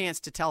his chance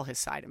to tell his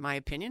side, in my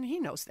opinion. He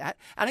knows that.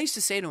 And I used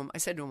to say to him, I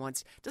said to him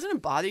once, doesn't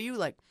it bother you,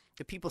 like,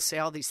 if people say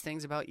all these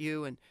things about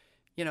you and,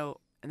 and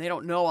they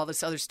don't know all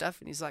this other stuff?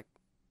 And he's like,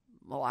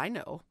 well, I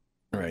know.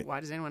 Right. Why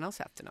does anyone else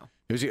have to know?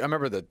 I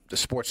remember the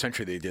Sports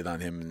Century they did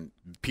on him, and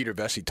Peter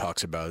Vesey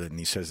talks about it, and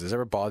he says, does it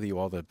ever bother you,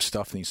 all the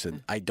stuff? And he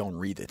said, I don't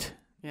read it.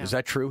 Yeah. Is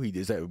that true? He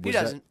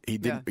doesn't. He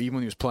didn't, even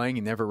when he was playing,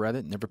 he never read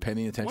it, never paid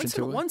any attention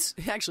to it?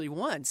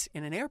 Once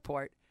in an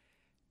airport,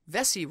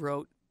 Vesey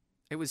wrote,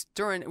 it was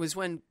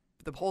when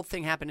the whole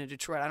thing happened in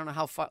Detroit. I don't know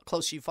how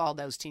close you followed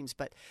those teams,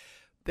 but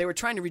they were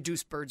trying to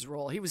reduce Bird's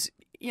role. He was,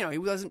 he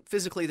wasn't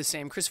physically the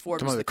same. Chris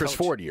Ford was the coach. Chris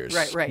Ford years.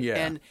 Right.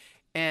 Yeah.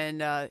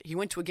 And he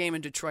went to a game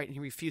in Detroit, and he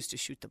refused to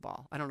shoot the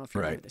ball. I don't know if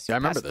you remember this. Yeah, I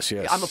remember this,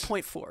 yes. I'm a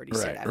point forward, he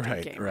said after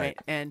the game. Right.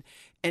 And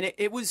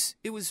it was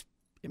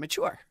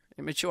immature.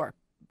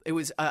 It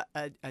was a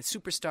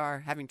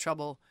superstar having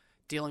trouble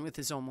dealing with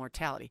his own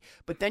mortality.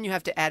 But then you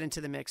have to add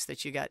into the mix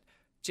that you got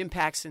Jim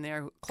Paxson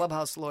there,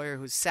 clubhouse lawyer,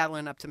 who's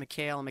saddling up to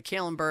McHale, and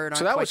McHale and Bird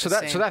aren't quite the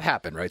same. So that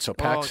happened, right? So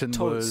Paxson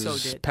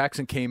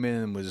Paxson came in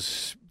and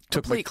was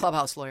Complete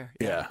clubhouse lawyer.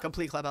 Yeah.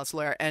 Complete clubhouse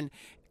lawyer, and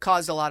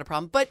caused a lot of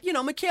problems. But,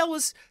 McHale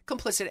was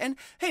complicit. And,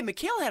 hey,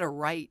 McHale had a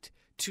right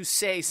to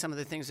say some of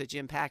the things that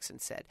Jim Paxson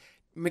said.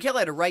 McHale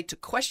had a right to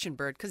question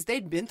Bird because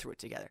they'd been through it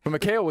together. But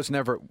McHale was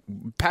never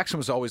 – Paxson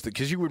was always –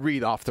 because you would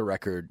read off the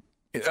record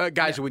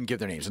guys who wouldn't give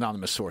their names,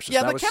 anonymous sources.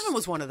 Yeah, but Kevin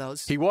was one of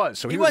those. He was.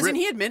 So he was, and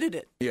he admitted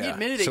it. Yeah. He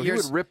admitted it so he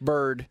would rip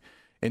Bird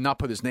and not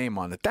put his name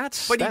on it.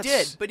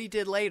 But he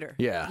did later.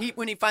 Yeah.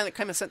 When he finally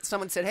came,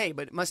 someone said, hey,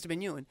 but it must have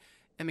been you.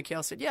 And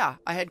McHale said, yeah,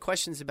 I had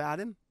questions about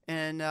him,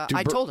 and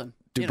I told him.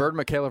 Do Bird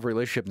and McHale have a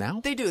relationship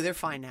now? They do. They're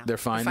fine now. They're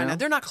fine now?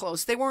 They're not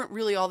close. They weren't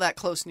really all that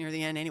close near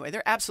the end anyway.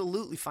 They're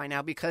absolutely fine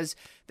now because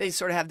they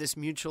sort of have this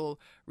mutual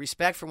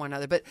respect for one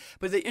another. But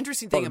the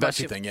interesting thing about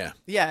the Vesey thing, yeah.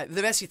 Yeah,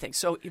 the Vesey thing.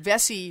 So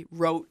Vesey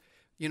wrote,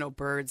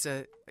 Bird's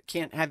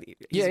can't have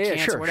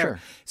cancer, whatever. Sure.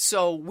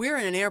 So we're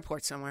in an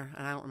airport somewhere,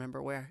 and I don't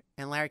remember where.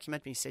 And Larry came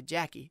up to me and said,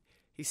 Jackie,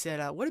 he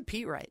said, what did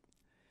Pete write?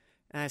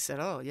 And I said,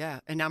 oh, yeah.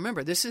 And now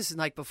remember, this is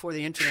like before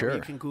the internet where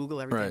you can Google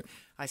everything. Right.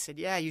 I said,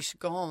 yeah, you should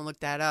go home and look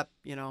that up.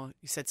 He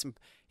said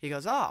he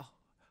goes, oh,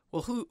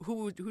 well, who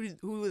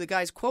were the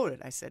guys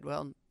quoted? I said,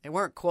 well, they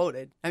weren't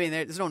quoted. I mean,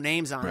 there's no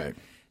names on it.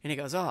 And he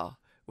goes, oh,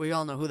 we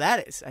all know who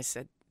that is. I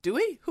said, do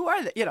we? Who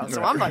are they?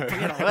 So I'm like,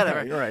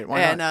 whatever. You're right. Why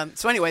and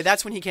so anyway,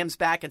 that's when he comes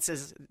back and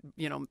says,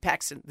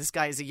 Paxson, this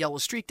guy has a yellow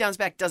streak down his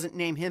back, doesn't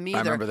name him either.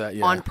 I remember that,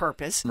 yeah. On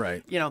purpose.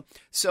 Right.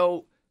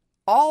 So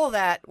all of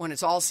that, when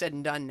it's all said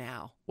and done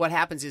now, what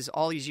happens is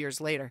all these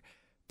years later,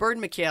 Bird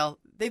and McHale,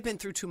 they've been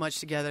through too much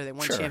together. They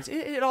won champs.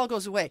 It all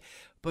goes away.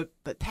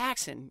 But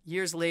Paxson,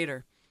 years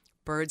later,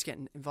 Bird's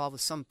getting involved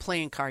with some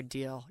playing card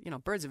deal.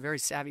 Bird's a very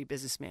savvy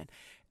businessman.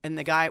 And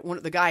the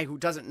guy who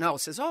doesn't know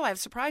says, oh, I have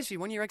a surprise for you.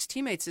 One of your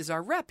ex-teammates is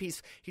our rep.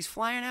 He's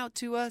flying out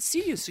to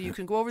see you so you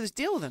can go over this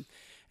deal with him.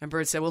 And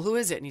Bird said, well, who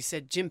is it? And he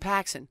said, Jim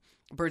Paxson.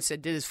 Bird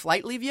said, did his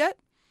flight leave yet?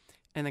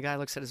 And the guy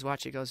looks at his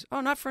watch. He goes,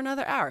 oh, not for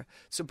another hour.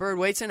 So Bird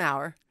waits an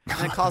hour and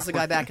then calls the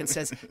guy back and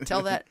says,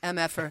 tell that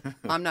MFer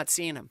I'm not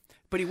seeing him.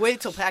 But he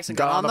waited till Paxson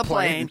got on the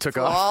plane, took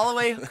flew off all the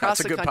way across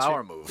the country. That's a good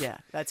power move. Yeah,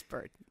 that's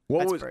Bird.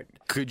 Bird.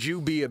 Could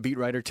you be a beat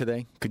writer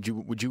today?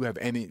 Would you have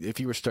any, if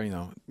you were starting,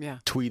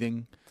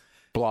 tweeting,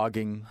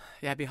 blogging?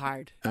 Yeah, it'd be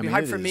hard. It'd be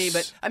hard for me,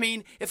 but I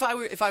mean, if I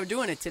were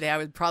doing it today, I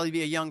would probably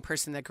be a young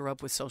person that grew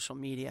up with social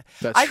media.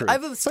 That's true.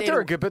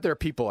 But there are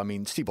people. I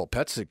mean, Steve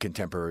Opeth's a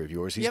contemporary of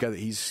yours.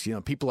 He's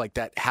people like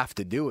that have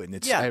to do it,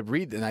 and I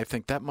read and I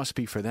think that must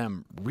be for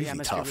them really tough.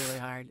 Yeah, it must be really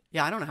hard.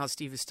 Yeah, I don't know how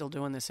Steve is still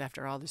doing this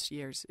after all these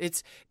years.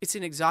 It's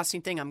an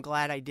exhausting thing. I'm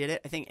glad I did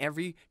it. I think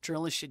every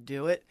journalist should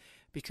do it,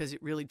 because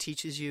it really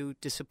teaches you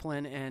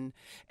discipline and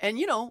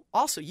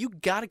also you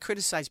got to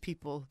criticize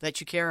people that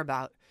you care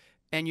about,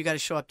 and you got to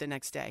show up the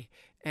next day.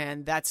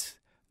 And that's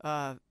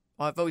I've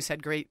always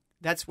had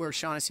that's where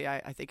Shaughnessy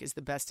I think is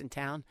the best in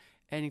town.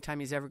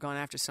 Anytime he's ever gone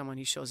after someone,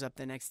 he shows up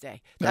the next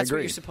day. That's what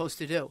you're supposed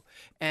to do.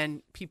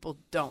 And people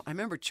don't. I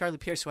remember Charlie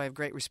Pierce, who I have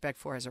great respect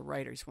for as a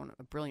writer. He's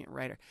a brilliant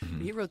writer.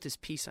 Mm-hmm. He wrote this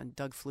piece on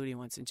Doug Flutie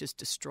once and just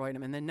destroyed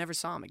him and then never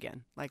saw him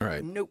again.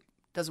 Nope.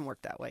 Doesn't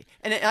work that way.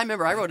 And I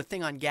remember I wrote a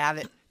thing on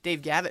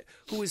Dave Gavitt,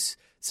 who was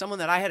someone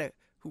that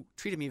who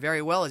treated me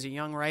very well as a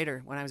young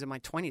writer when I was in my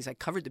 20s. I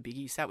covered the Big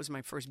East. That was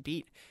my first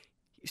beat.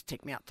 He used to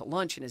take me out to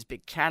lunch in his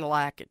big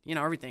Cadillac and,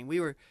 everything. We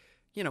were,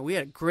 we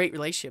had a great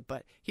relationship,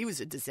 but he was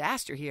a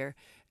disaster here.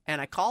 And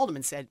I called him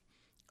and said,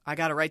 I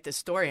got to write this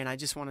story, and I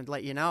just wanted to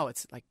let you know.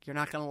 It's like, you're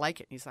not going to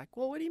like it. And he's like,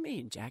 well, what do you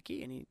mean,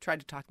 Jackie? And he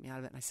tried to talk me out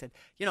of it. And I said,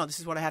 this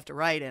is what I have to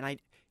write. And I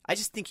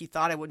just think he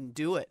thought I wouldn't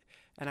do it.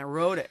 And I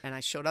wrote it, and I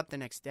showed up the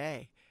next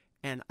day.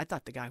 And I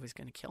thought the guy was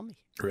going to kill me.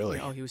 Really?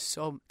 He was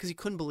because he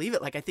couldn't believe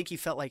it. Like, I think he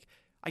felt like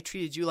I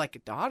treated you like a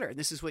daughter, and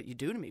this is what you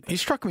do to me. He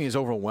struck me as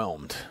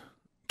overwhelmed,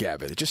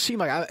 Gavitt. It just seemed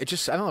like, I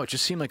don't know, it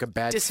just seemed like a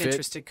bad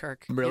disinterested fit.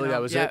 Kirk. Really?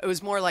 That was it? Yeah, it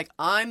was more like,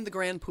 I'm the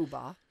grand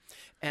poobah,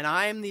 and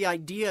I'm the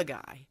idea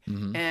guy,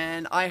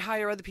 and I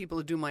hire other people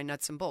to do my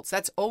nuts and bolts.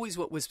 That's always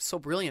what was so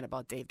brilliant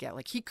about Dave Gavitt.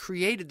 Like, he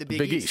created the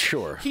Big East.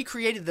 Sure. He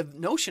created the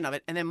notion of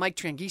it, and then Mike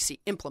Tranghese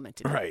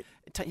implemented it. Right.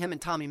 Him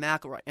and Tommy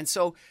McElroy. And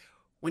so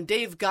when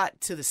Dave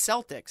got to the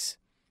Celtics,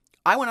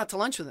 I went out to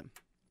lunch with him,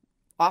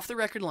 off the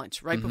record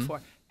lunch, right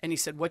before. And he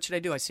said, what should I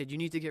do? I said, you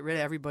need to get rid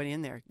of everybody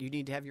in there. You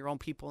need to have your own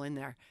people in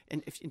there.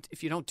 And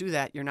if you don't do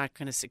that, you're not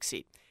going to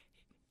succeed.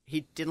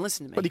 He didn't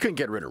listen to me. But he couldn't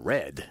get rid of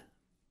Red.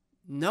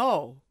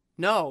 No,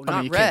 not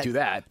Red. You can't do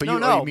that. But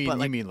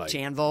you mean like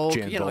Jan Volk.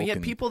 He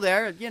had people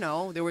there.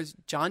 There was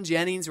John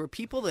Jennings. There were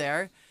people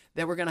there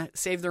that were going to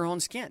save their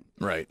own skin.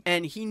 Right.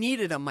 And he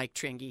needed a Mike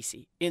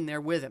Tranghese in there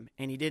with him,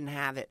 and he didn't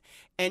have it.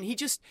 And he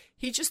just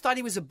thought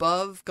he was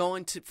above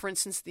going to, for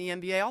instance, the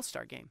NBA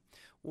All-Star game.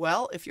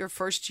 Well, if you're a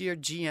first-year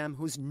GM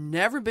who's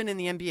never been in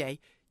the NBA,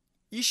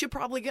 you should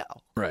probably go.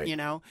 Right.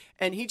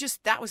 And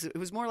it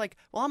was more like,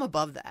 well, I'm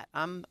above that.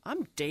 I'm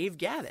Dave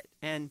Gavitt.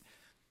 And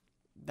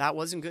that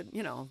wasn't good.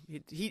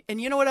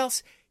 And you know what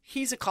else?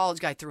 He's a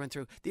college guy through and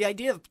through. The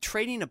idea of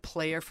trading a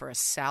player for a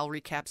salary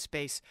cap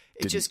space,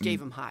 it just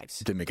gave him hives.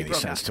 Didn't make any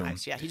sense to him.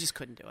 Yeah, he just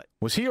couldn't do it.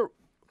 Was he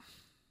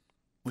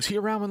Was he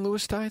around when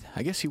Lewis died?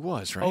 I guess he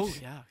was, right? Oh,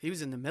 yeah. He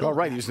was in the middle Oh, of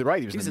right. that. He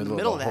was in the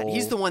middle of that.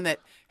 He's the one that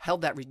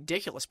held that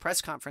ridiculous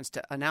press conference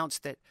to announce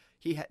that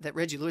that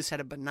Reggie Lewis had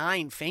a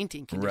benign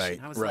fainting condition.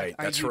 Right, I was right. like,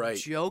 are That's you right.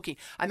 joking?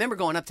 I remember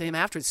going up to him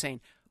afterwards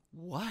saying,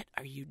 what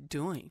are you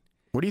doing?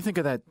 What do you think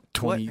of that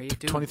What are you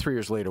doing? 23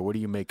 years later? What do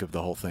you make of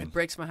the whole thing? It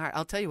breaks my heart.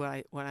 I'll tell you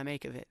what I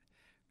make of it.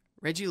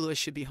 Reggie Lewis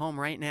should be home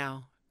right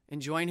now,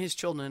 enjoying his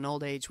children in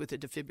old age with a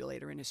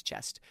defibrillator in his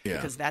chest. Yeah.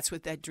 Because that's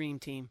what that dream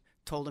team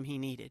told him he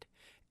needed.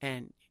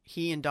 And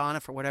he and Donna,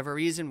 for whatever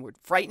reason, were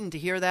frightened to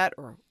hear that,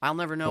 or I'll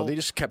never know. Well, they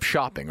just kept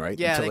shopping, right?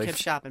 Yeah, Until they kept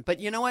shopping. But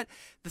you know what?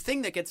 The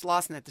thing that gets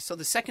lost in that, so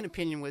the second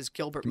opinion was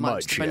Gilbert Mudge,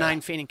 Mudge, the benign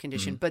yeah. fainting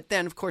condition. But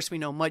then, of course, we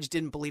know Mudge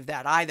didn't believe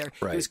that either.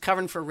 Right. He was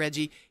covering for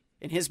Reggie.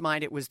 In his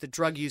mind, it was the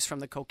drug use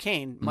from the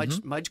cocaine.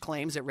 Mudge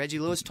claims that Reggie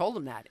Lewis told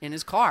him that in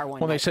his car one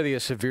Well, they night. said he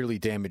has severely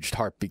damaged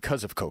heart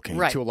because of cocaine,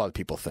 Right. too, a lot of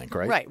people think,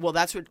 right? Right. Well,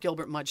 that's what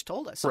Gilbert Mudge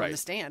told us on Right. the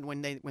stand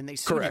when they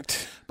sued Correct.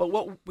 him. But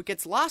what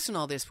gets lost in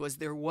all this was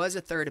there was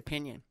a third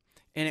opinion,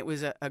 and it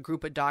was a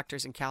group of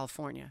doctors in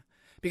California.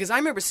 Because I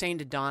remember saying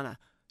to Donna,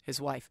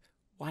 his wife,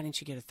 why didn't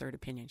you get a third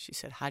opinion? She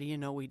said, how do you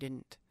know we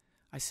didn't?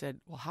 I said,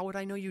 well, how would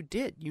I know you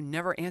did? You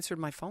never answered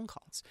my phone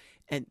calls.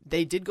 And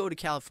they did go to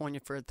California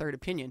for a third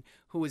opinion,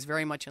 who was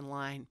very much in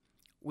line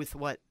with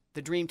what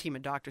the Dream Team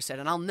of doctors said.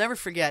 And I'll never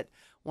forget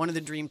one of the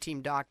Dream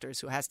Team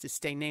doctors, who has to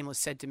stay nameless,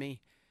 said to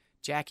me,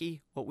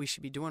 Jackie, what we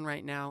should be doing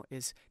right now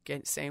is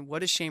saying,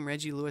 what a shame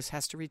Reggie Lewis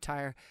has to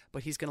retire,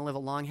 but he's going to live a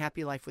long,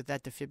 happy life with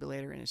that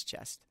defibrillator in his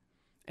chest.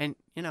 And,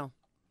 you know.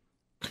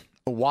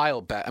 A while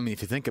back, I mean,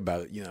 if you think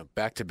about it,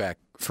 back-to-back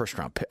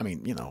first-round pick, I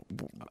mean,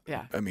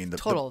 Yeah. I mean,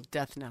 total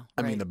death knell.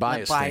 I mean, right? the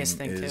bias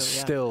thing too, is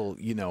yeah. still,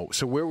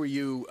 so where were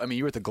you? I mean,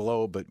 you were at the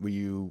Globe, but were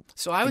you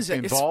So I was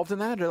involved in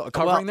that, or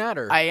covering well, that?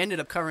 Or I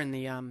ended up covering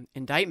the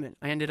indictment.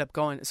 I ended up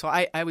going. So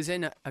I was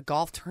in a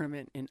golf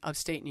tournament in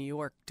upstate New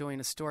York doing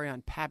a story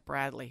on Pat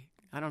Bradley.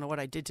 I don't know what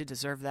I did to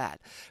deserve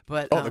that,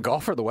 but the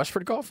golfer, the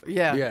Westford golf?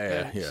 Yeah,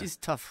 Yeah. She's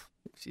tough.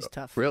 She's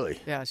tough. Really?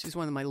 Yeah, she's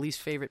one of my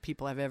least favorite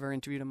people I've ever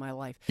interviewed in my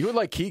life. You would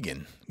like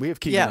Keegan. We have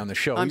Keegan on the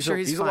show. I'm sure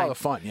he's a fine. lot of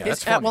fun. Yeah, His-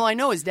 that's funny. well, I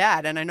know his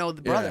dad and I know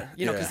the brother.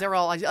 Yeah, Because they're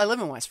all. I live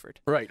in Westford.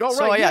 Right. Oh,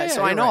 So right. yeah, Yeah,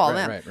 so I you're know right, all right,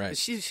 them. right, right. But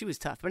she was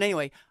tough. But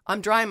anyway,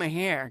 I'm drying my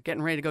hair,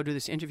 getting ready to go do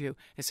this interview.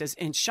 It says,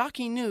 in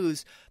shocking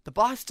news, the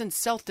Boston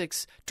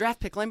Celtics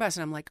draft pick linebacker.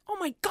 And I'm like, oh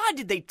my God,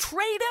 did they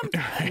trade him?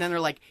 And then they're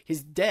like,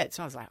 he's dead.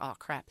 So I was like, oh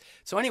crap.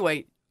 So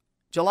anyway,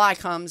 July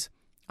comes.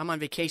 I'm on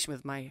vacation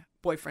with my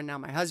boyfriend, now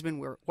my husband.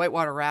 We're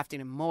whitewater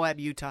rafting in Moab,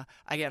 Utah.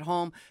 I get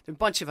home. There's a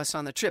bunch of us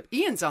on the trip.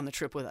 Ian's on the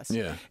trip with us.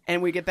 Yeah.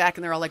 And we get back,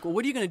 and they're all like, well,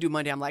 what are you going to do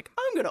Monday? I'm like,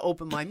 I'm going to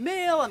open my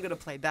mail. I'm going to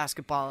play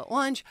basketball at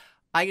lunch.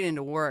 I get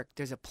into work.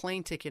 There's a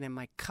plane ticket in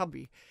my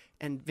cubby.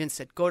 And Vince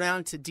said, go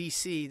down to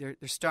D.C. They're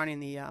starting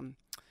the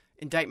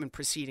indictment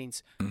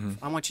proceedings.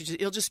 I want you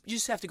to you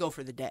just have to go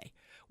for the day.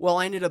 Well,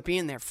 I ended up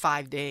being there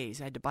 5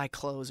 days. I had to buy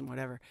clothes and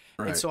whatever.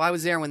 Right. And so I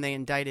was there when they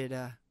indicted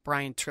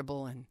Brian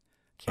Tribble and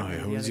Oh, yeah,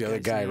 who was the other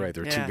guy's guy? name. Right,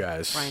 there were two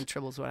guys. Brian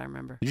Tribble's what I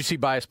remember. Did you see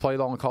Bias play at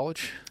all in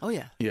college? Oh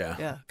yeah, Yeah.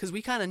 yeah. Because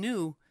we kind of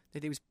knew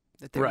that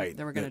they Right.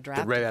 were going to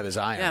draft. Right him. out of his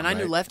eye. Yeah, and I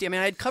knew right? Lefty. I mean,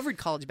 I had covered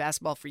college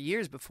basketball for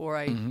years before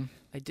I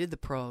did the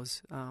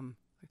pros. In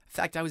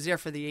fact, I was there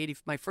for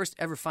my first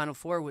ever Final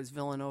Four was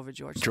Villanova,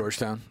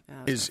 Georgetown. Yeah,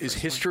 that was is my first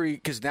history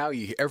because now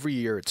every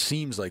year it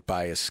seems like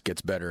Bias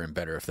gets better and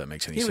better. If that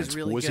makes any He sense. was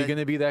really he good. going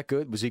to be that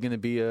good? Was he going to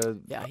be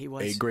he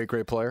was a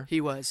great player?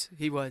 He was.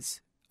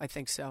 I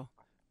think so.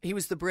 He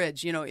was the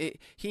bridge.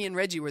 He and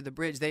Reggie were the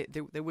bridge. They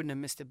wouldn't have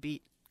missed a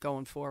beat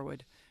going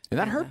forward. And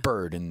that hurt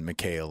Bird and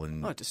McHale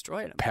and it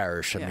destroyed him.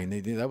 Parrish. Yeah. I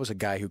mean, that was a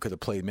guy who could have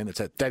played minutes.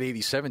 That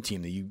 87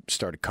 team that you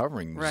started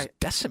covering was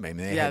decimated.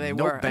 They had they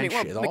no were. bench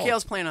at all.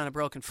 McHale's playing on a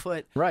broken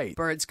foot. Right.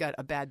 Bird's got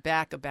a bad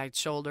back, a bad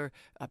shoulder.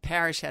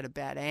 Parrish had a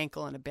bad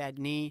ankle and a bad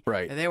knee.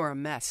 Right. They were a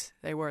mess.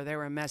 They were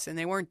a mess, and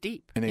they weren't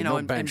deep. And they had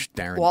no bench.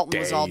 and Darren Walton Day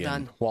was all and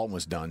done. Walton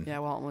was done. Yeah,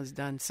 Walton was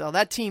done. So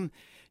that team,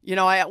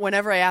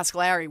 whenever I ask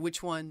Larry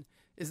which one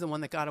is the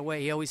one that got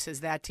away, he always says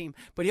that team.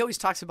 But he always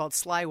talks about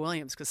Sly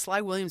Williams because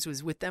Sly Williams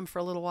was with them for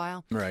a little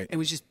while. Right. And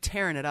was just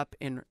tearing it up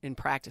in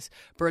practice.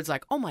 Bird's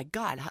like, oh, my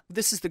God,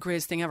 this is the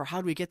greatest thing ever.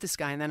 How do we get this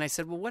guy? And then I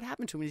said, well, what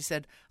happened to him? And he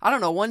said, I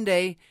don't know. One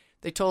day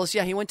they told us,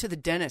 he went to the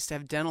dentist to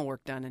have dental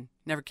work done and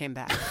never came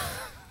back.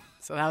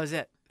 So that was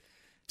it.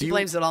 He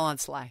blames it all on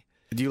Sly.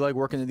 Do you like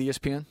working at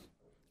ESPN?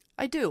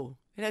 I do.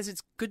 It has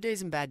its good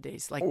days and bad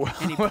days, like Well,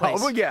 any place.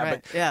 well, yeah,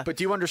 Right. but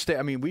do you understand?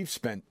 I mean, we've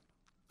spent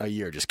a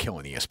year just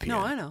killing ESPN. No,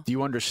 I know. Do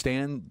you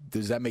understand?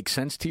 Does that make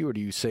sense to you, or do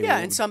you say?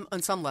 Yeah, well,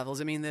 on some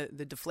levels. I mean, the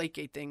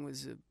Deflategate thing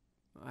was.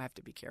 I have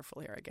to be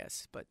careful here, I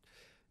guess, but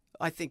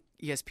I think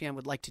ESPN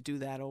would like to do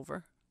that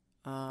over.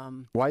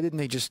 Why didn't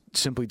they just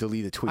simply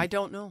delete a tweet? I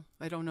don't know.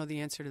 I don't know the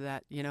answer to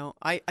that.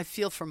 I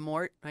feel for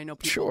Mort. I know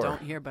people Sure.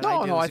 don't hear, but No,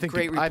 I do. no, He's I a think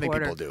great people-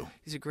 reporter. I think people do.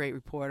 He's a great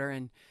reporter,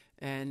 and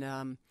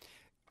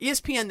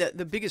ESPN.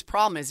 The biggest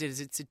problem is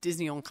it's a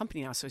Disney-owned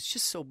company now, so it's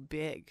just so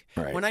big.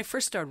 Right. When I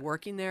first started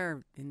working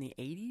there in the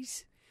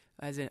 '80s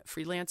as a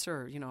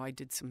freelancer, I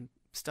did some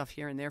stuff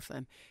here and there for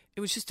them. It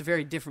was just a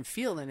very different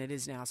feel than it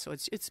is now. So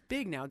it's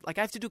big now. Like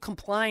I have to do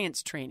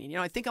compliance training.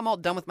 I think I'm all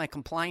done with my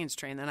compliance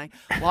training. Then I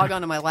log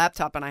onto my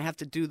laptop and I have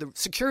to do the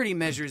security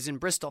measures in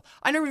Bristol.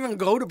 I never even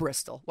go to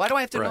Bristol. Why do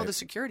I have to know the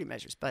security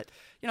measures? But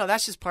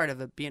that's just part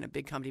of being a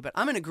big company. But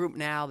I'm in a group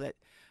now that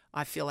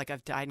I feel like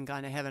I've died and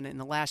gone to heaven. In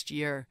the last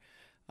year,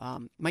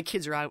 my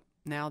kids are out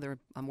now.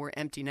 We're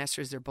empty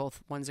nesters. They're both,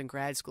 one's in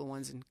grad school,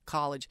 one's in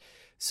college.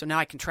 So now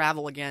I can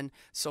travel again.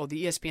 So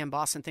the ESPN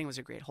Boston thing was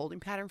a great holding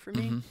pattern for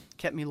me.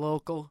 Kept me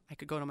local. I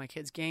could go to my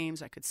kids'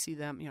 games. I could see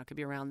them. I could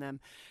be around them.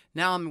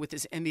 Now I'm with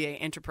this NBA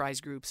Enterprise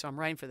group, so I'm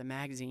writing for the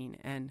magazine,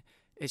 and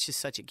it's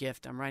just such a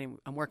gift. I'm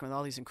working with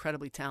all these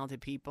incredibly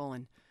talented people,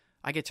 and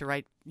I get to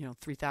write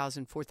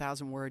 3,000,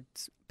 4,000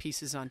 words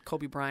pieces on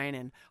Kobe Bryant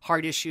and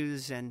hard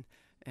issues and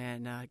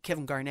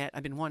Kevin Garnett.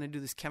 I've been wanting to do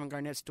this Kevin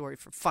Garnett story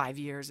for 5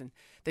 years, and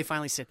they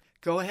finally said,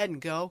 go ahead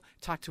and go.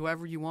 Talk to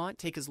whoever you want.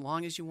 Take as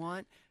long as you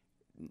want.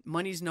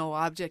 Money's no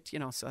object,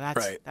 so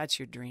that's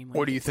your dream.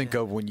 What do you think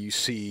of when you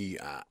see,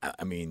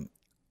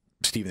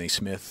 Stephen A.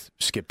 Smith,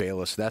 Skip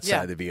Bayless, that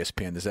side of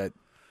ESPN?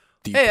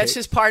 That's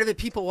just part of it.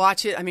 People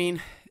watch it. I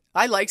mean,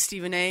 I like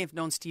Stephen A. I've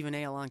known Stephen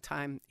A. a long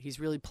time. He's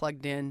really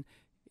plugged in.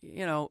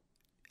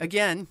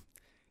 Again,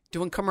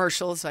 doing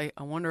commercials. I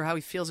wonder how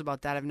he feels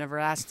about that. I've never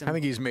asked him. I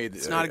think he's made.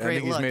 It's not a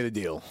great look. He's made a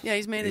deal. Yeah,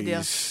 he's made a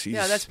deal.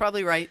 Yeah, that's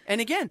probably right.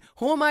 And again,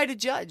 who am I to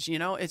judge?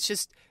 It's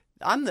just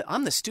I'm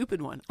the stupid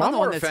one. I'm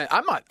not a fan.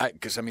 I'm not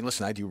because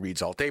listen, I do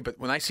reads all day, but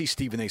when I see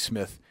Stephen A.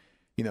 Smith,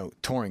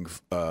 touring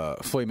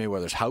Floyd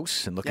Mayweather's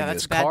house and looking at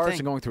his cars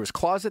and going through his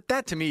closet,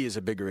 that to me is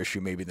a bigger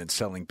issue maybe than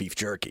selling beef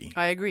jerky.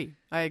 I agree.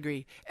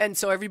 And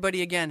so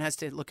everybody again has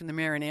to look in the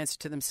mirror and answer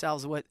to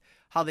themselves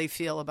how they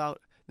feel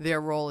about their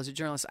role as a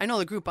journalist. I know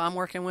the group I'm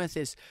working with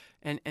is,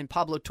 and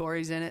Pablo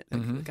Torre's in it,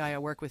 the guy I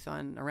work with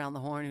on Around the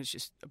Horn, who's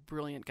just a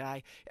brilliant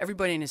guy.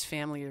 Everybody in his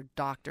family are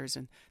doctors,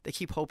 and they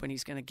keep hoping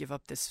he's going to give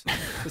up this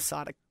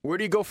quixotic. Where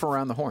do you go for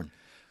Around the Horn?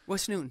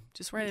 West Newton,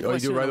 just right in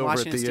West Newton, right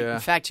Washington over at State. In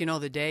fact,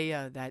 the day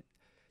that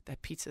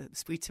pizza,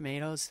 Sweet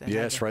Tomatoes.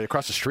 Yes, right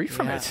across the street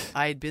from it.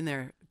 I had been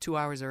there 2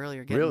 hours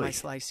earlier getting my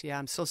slice. Yeah,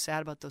 I'm so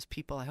sad about those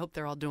people. I hope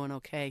they're all doing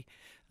okay.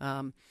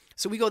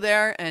 So we go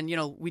there, and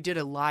we did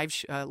a live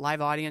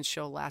audience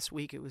show last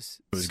week. It was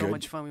so good.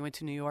 Much fun. We went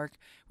to New York.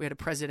 We had a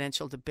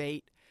presidential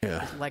debate with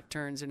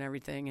lecterns and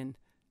everything, and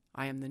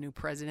I am the new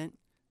president.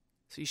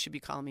 So you should be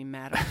calling me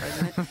Madam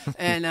President.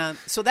 And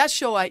so that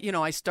show,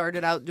 I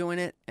started out doing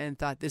it and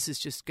thought this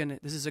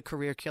is a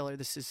career killer.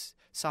 This is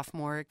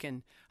sophomoric,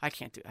 and I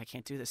can't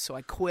do this. So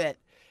I quit,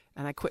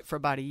 and I quit for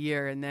about a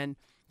year, and then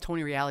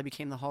Tony Reale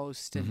became the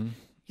host, and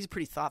he's a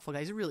pretty thoughtful guy.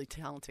 He's a really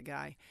talented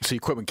guy. So you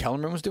quit when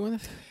Kellerman was doing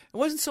it? It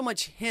wasn't so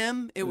much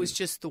him. It was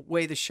just the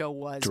way the show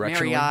was.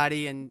 Directionally?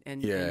 Mariotti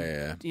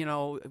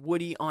and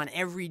Woody on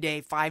every day,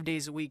 5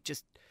 days a week,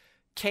 just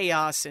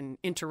chaos and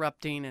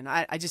interrupting. And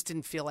I just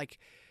didn't feel like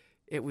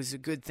it was a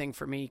good thing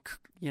for me,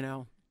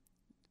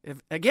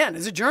 again,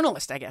 as a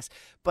journalist, I guess.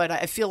 But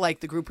I feel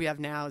like the group we have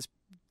now is,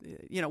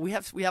 we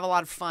have a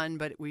lot of fun,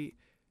 but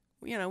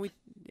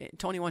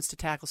Tony wants to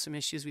tackle some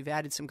issues. We've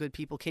added some good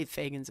people. Kate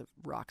Fagan's a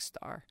rock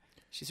star.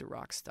 She's a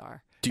rock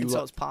star.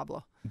 So is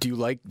Pablo. Do you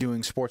like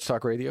doing sports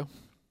talk radio?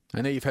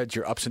 I know you've had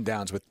your ups and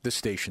downs with this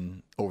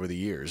station over the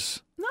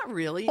years. Not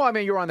really. Well,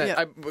 you're on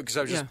that because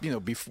I was just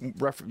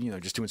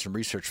just doing some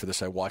research for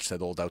this. I watched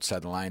that old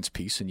Outside the Lines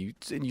piece, and you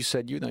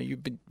said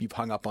you've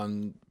hung up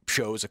on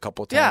shows a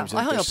couple of times. Yeah,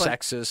 I hung up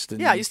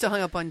sexist. I used to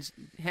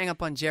hang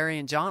up on Jerry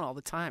and John all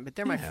the time, but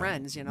they're my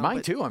friends.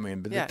 Mine too.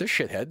 But they're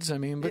shitheads.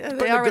 But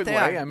they in are a good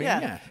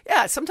way.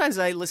 Yeah. Sometimes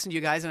I listen to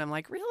you guys, and I'm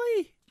like,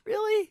 really.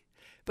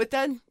 But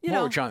then,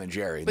 more John and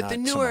Jerry. But not the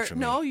newer, so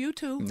much you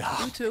too. No,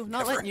 you too.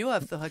 Not letting you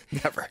off the hook.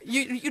 Never.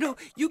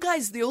 You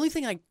guys, the only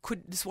thing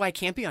this is why I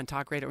can't be on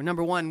talk radio.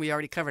 Number one, we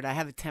already covered. I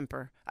have a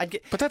temper.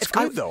 But that's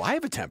good, though. I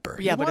have a temper.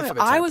 Yeah, but if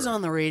I was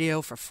on the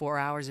radio for 4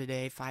 hours a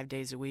day, 5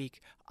 days a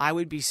week, I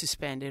would be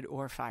suspended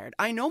or fired.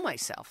 I know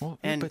myself. Well,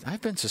 but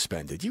I've been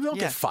suspended. You don't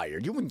get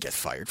fired. You wouldn't get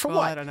fired. For what?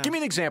 I don't know. Give me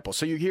an example.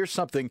 So you hear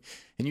something,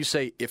 and you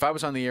say, if I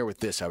was on the air with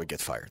this, I would get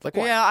fired. Like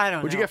what? Yeah, I don't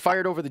know. Would you get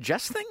fired over the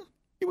Jess thing?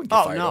 You wouldn't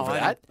get fired over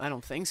that. I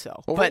don't think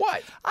so. Over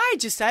what? I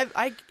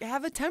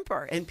have a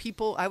temper, and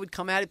I would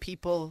come at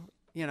people,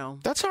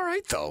 That's all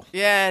right, though.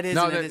 Yeah, it is.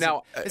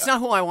 No, it's not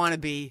who I want to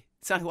be.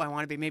 It's not who I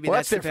want to be. Maybe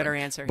that's the better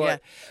answer.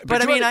 But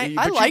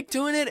I like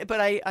doing it,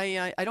 but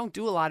I don't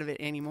do a lot of it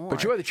anymore.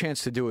 But you had the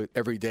chance to do it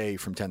every day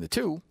from 10 to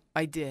 2.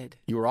 I did.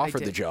 You were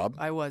offered the job.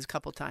 I was a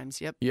couple times.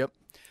 Yep.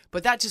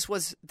 But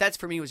that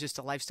for me was just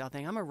a lifestyle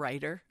thing. I'm a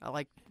writer.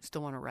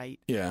 Still want to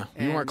write. Yeah.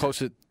 You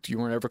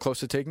weren't ever close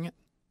to taking it?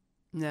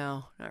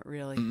 No, not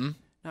really. Mm-mm.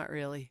 Not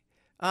really.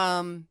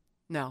 No.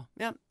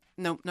 Yeah.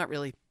 No, not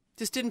really.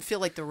 Just didn't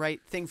feel like the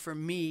right thing for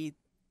me.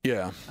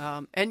 Yeah.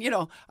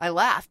 And I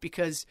laugh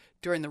because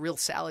during the real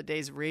salad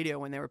days of radio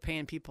when they were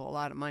paying people a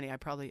lot of money,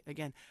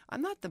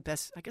 I'm not the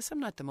best. I guess I'm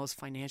not the most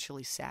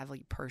financially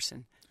savvy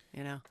person,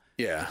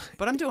 Yeah.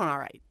 But I'm doing all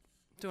right.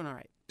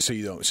 So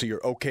you don't. So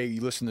you're okay. Do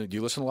you listen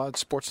a lot of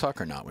sports talk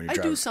or not when you're I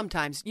driving? do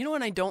sometimes. You know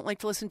when I don't like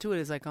to listen to it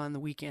is like on the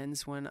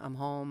weekends when I'm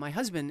home. My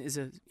husband is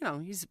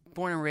he's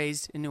born and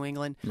raised in New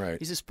England. Right.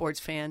 He's a sports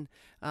fan.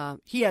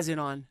 He has it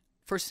on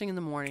first thing in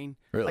the morning,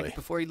 Really? like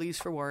before he leaves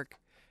for work,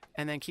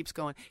 and then keeps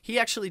going. He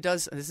actually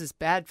does. This is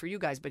bad for you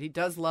guys, but he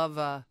does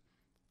love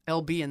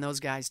LB and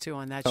those guys too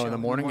on that show. In the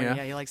morning, yeah.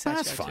 Yeah, he likes that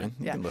That's show fine. too.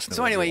 You Yeah. can listen to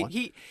So whatever you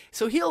anyway,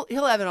 want.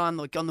 he'll have it on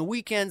like on the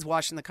weekends,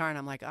 washing the car, and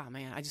I'm like, oh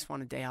man, I just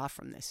want a day off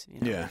from this. You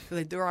know? Yeah.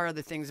 'Cause there are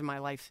other things in my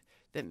life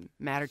that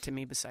matter to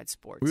me besides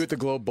sports. Were you at the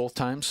Globe both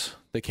times?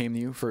 They came to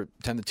you for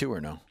 10 to 2 or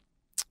no?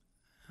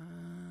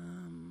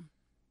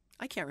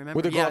 I can't remember.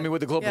 Would the Globe, would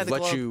the Globe Yeah, have the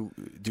let Globe. you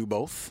do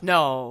both?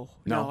 No,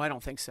 No? I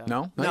don't think so.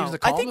 No? Not even the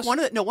I think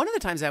columnist? one of the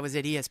times I was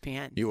at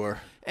ESPN. You were.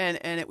 And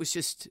it was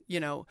just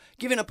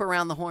giving up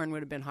around the horn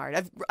would have been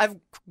hard. I've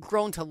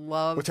grown to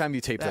love. What time do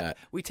you tape that?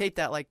 We tape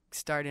that like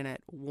starting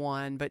at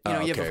 1, but you Oh,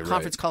 have okay, a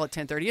conference right. call at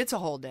 10:30. It's a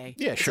whole day.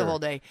 Yeah, it's sure. a whole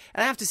day.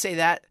 And I have to say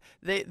that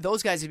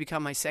those guys have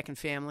become my second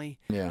family.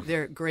 Yeah.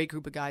 They're a great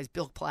group of guys.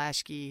 Bill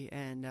Plaschke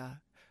and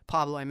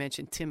Pablo, I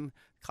mentioned, Tim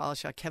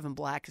Collishaw, Kevin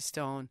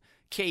Blackstone,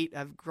 Kate,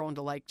 I've grown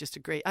to like just a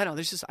great. I don't know.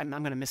 There's just I'm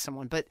going to miss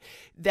someone, but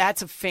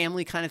that's a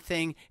family kind of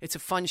thing. It's a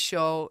fun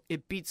show.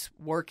 It beats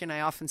work, and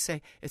I often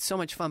say it's so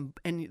much fun.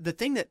 And the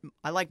thing that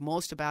I like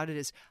most about it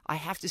is I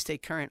have to stay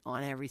current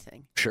on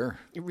everything. Sure.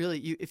 It really,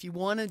 if you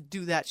want to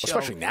do that show,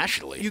 Especially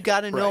nationally. you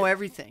got to know Right.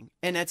 everything,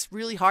 and that's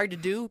really hard to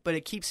do. But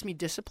it keeps me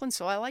disciplined,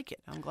 so I like it.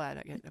 I'm glad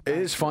I get. It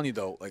is funny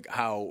though, like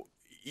how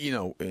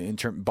in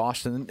term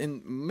Boston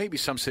and maybe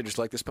some cities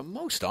like this, but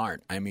most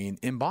aren't. I mean,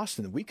 in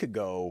Boston, we could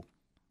go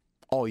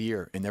all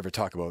year and never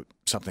talk about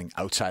something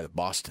outside of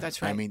Boston.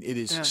 That's right. I mean, it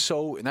is Yeah.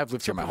 so, and I've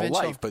lived here my whole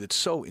provincial. life, but it's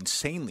so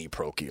insanely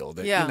parochial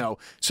that Yeah.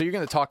 So you're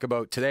going to talk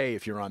about today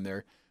if you're on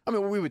there. I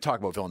mean, we would talk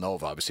about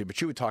Villanova, obviously, but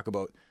you would talk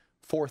about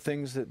 4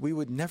 things that we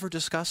would never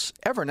discuss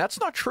ever, and that's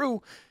not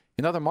true.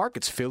 In other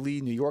markets, Philly,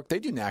 New York, they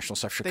do national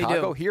stuff. They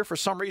Chicago, do. here for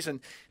some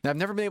reason, and I've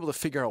never been able to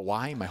figure out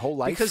why my whole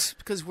life.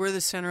 Because we're the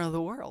center of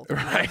the world.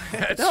 Right.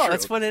 That's No, true.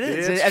 that's what it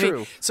is. It's I mean,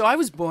 true. so I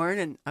was born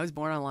on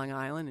Long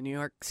Island in New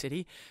York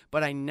City,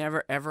 but I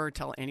never ever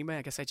tell anybody.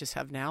 I guess I just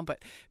have now, but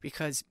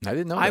because I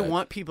didn't know I that.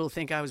 want people to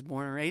think I was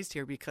born and raised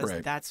here because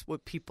Right. that's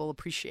what people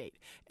appreciate.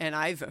 And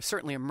I've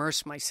certainly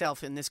immersed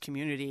myself in this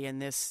community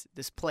and this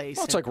place.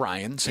 Well, it's And- like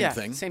Ryan, same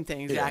thing. Same thing,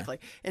 Yeah. exactly.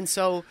 And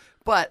so,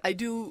 but I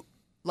do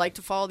like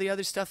to follow the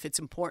other stuff. It's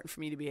important for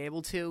me to be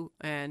able to.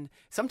 And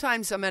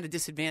sometimes I'm at a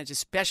disadvantage,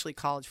 especially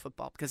college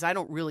football, because I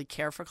don't really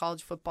care for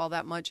college football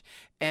that much.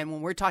 And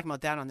when we're talking about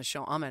that on the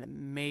show, I'm at a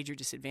major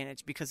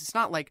disadvantage because it's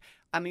not like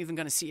I'm even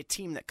going to see a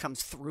team that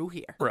comes through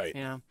here. Right.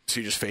 You know? So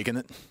you're just faking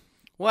it?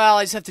 Well,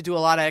 I just have to do a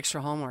lot of extra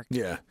homework.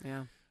 Yeah.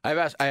 Yeah.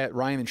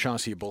 Ryan and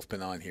Chauncey have both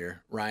been on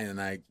here. Ryan and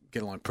I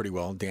get along pretty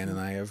well. Dan and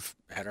I have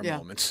had our Yeah.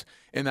 moments.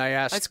 And I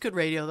asked. That's good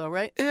radio, though,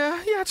 right?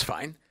 Yeah, it's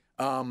fine.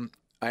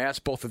 I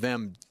asked both of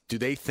them, do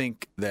they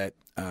think that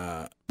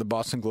the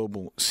Boston Globe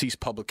will cease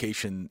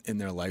publication in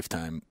their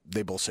lifetime?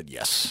 They both said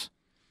yes.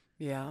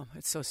 Yeah.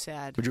 It's so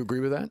sad. Would you agree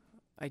with that?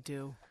 I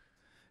do.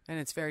 And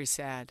it's very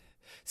sad.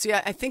 See,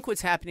 I think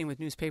what's happening with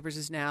newspapers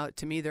is now,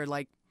 to me, they're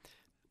like,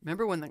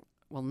 remember when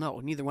no,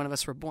 neither one of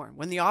us were born.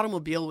 When the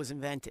automobile was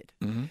invented,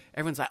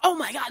 everyone's like, oh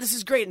my God, this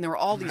is great. And there were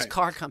all these Right.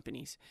 car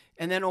companies.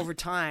 And then over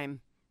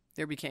time,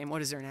 there became,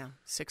 what is there now?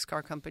 6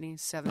 car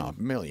companies? 7? No, a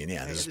million,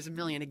 yeah. There's a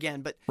million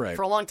again. But Right.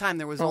 for a long time,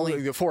 there was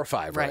only... the 4 or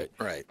 5, right?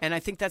 And I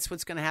think that's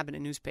what's going to happen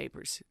in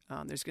newspapers.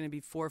 There's going to be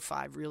 4 or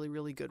 5 really,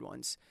 really good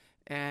ones.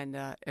 And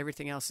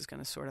everything else is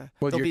going to sort of...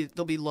 Well,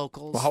 They'll be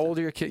locals. Well, how old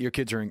are your kids? Your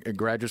kids are in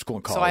graduate school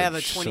and college. So I have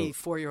a so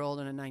 24-year-old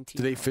and a 19-year-old.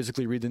 do they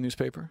physically read the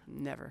newspaper?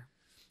 Never.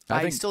 I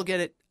I think- still get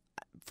it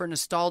for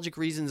nostalgic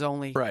reasons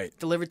only. Right.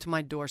 Delivered to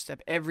my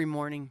doorstep every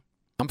morning.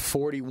 I'm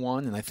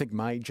 41, and I think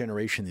my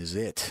generation is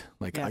it.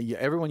 Like Yeah.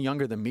 everyone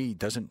younger than me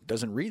doesn't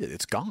read it.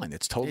 It's gone.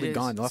 It's totally It is.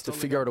 gone. They'll have It's to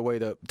totally figure gone. out a way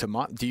to.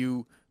 Do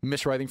you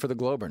miss writing for the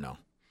Globe or no?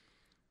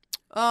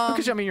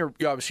 Because I mean, you're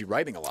obviously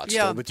writing a lot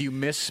Yeah. still, but do you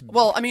miss?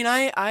 Well, I mean,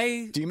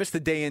 I Do you miss the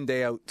day in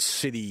day out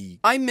city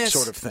miss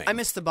sort of thing? I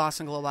miss the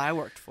Boston Globe I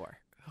worked for.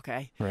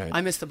 Okay. Right.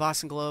 I miss the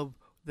Boston Globe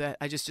that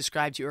I just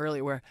described to you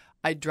earlier, where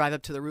I'd drive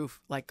up to the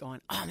roof like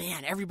going, "Oh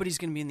man, everybody's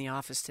going to be in the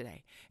office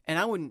today," and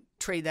I wouldn't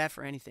trade that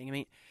for anything. I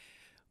mean,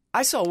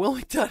 I saw Will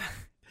McDonough.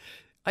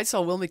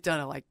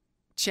 Like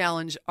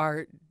challenge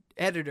our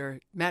editor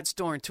Matt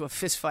Storn to a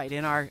fist fight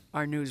in our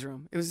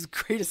newsroom. It was the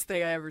greatest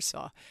thing I ever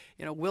saw.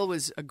 You know, Will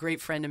was a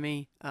great friend to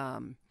me,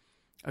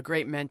 a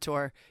great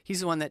mentor. He's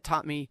the one that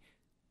taught me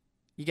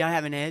you got to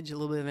have an edge, a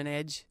little bit of an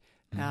edge,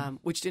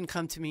 which didn't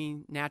come to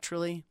me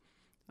naturally.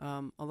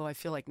 Although I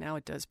feel like now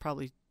it does,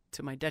 probably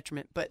to my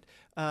detriment. But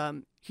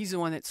he's the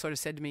one that sort of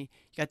said to me,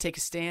 "You got to take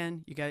a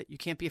stand. You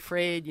can't be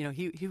afraid." You know,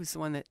 he was the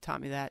one that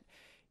taught me that.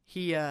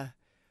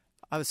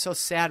 I was so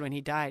sad when he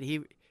died.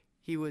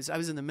 I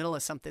was in the middle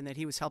of something that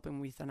he was helping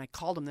me with, and I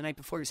called him the night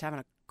before. He was having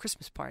a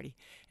Christmas party,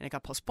 and it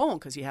got postponed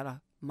because he had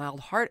a mild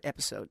heart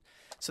episode.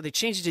 So they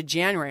changed it to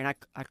January, and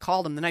I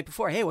called him the night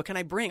before. Hey, what can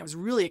I bring? I was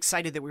really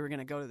excited that we were going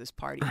to go to this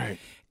party. Right.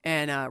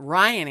 And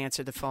Ryan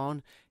answered the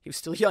phone. He was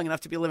still young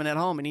enough to be living at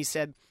home, and he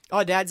said,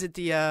 "Oh, Dad's at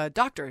the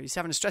doctor. He's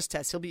having a stress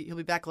test. He'll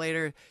be back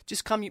later.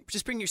 Just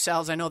bring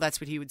yourselves." I know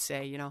that's what he would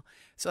say, you know.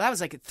 So that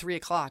was like at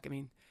 3:00. I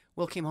mean,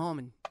 Will came home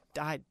and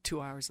died 2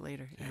 hours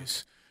later.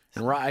 Yes.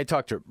 And I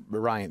talked to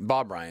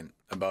Bob Ryan,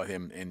 about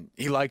him, and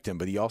he liked him,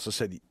 but he also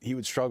said he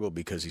would struggle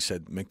because he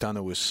said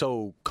McDonough was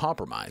so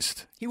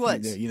compromised. He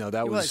was. You know,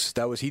 that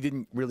was he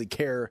didn't really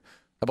care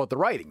about the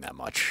writing that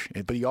much,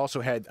 but he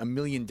also had a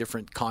million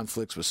different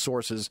conflicts with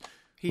sources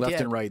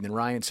left and right. And then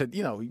Ryan said,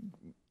 you know, he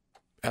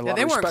had a lot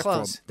of respect for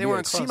him. They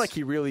weren't close. It close. seemed like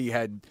he really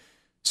had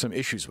some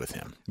issues with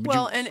him.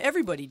 And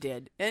everybody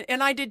did,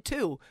 and I did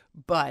too.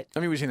 But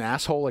I mean, was he an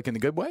asshole, like in the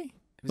good way?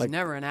 He was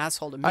never an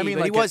asshole to me. I mean,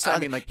 but like he was.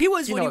 He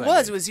was you what know he what I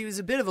was. mean. Was he was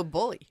a bit of a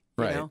bully.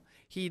 You Right. know,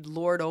 he'd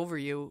lord over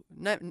you.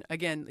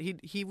 Again,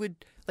 he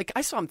would, like,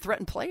 I saw him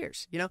threaten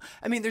players. You know,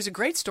 I mean, there's a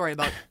great story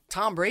about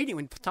Tom Brady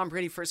when Tom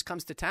Brady first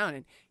comes to town,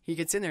 and he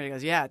gets in there and he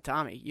goes, "Yeah,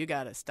 Tommy, you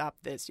got to stop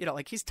this." You know,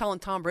 like he's telling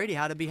Tom Brady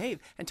how to behave,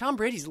 and Tom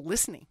Brady's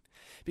listening.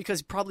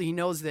 Because probably he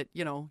knows that,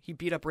 you know, he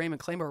beat up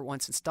Raymond Claymore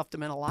once and stuffed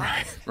him in a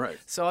locker. Right.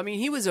 So, I mean,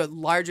 he was a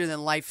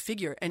larger-than-life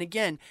figure. And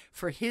again,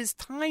 for his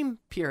time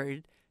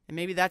period, and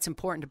maybe that's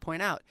important to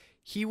point out,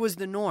 he was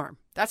the norm.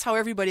 That's how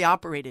everybody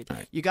operated.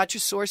 Right. You got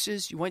your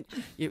sources,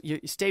 you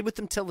stayed with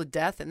them till the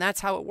death, and that's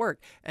how it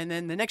worked. And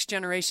then the next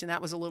generation,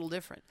 that was a little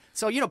different.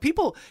 So,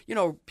 people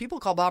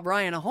call Bob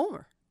Ryan a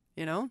homer,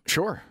 you know?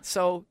 Sure.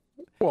 So...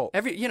 Well,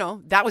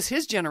 that was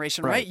his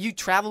generation, right? You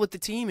travel with the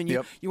team and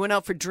you went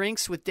out for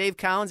drinks with Dave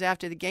Cowens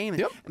after the game.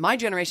 And my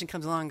generation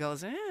comes along and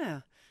goes,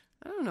 I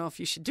don't know if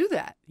you should do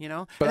that, you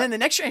know? But then the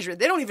next generation,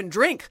 they don't even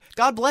drink.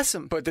 God bless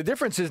them. But the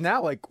difference is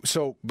now, like,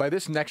 so by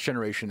this next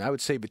generation, I would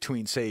say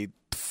between, say,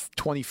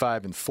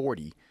 25 and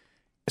 40,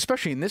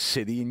 especially in this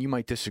city, and you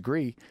might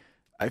disagree,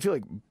 I feel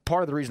like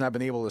part of the reason I've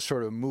been able to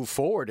sort of move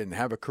forward and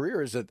have a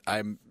career is that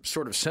I'm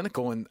sort of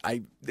cynical, and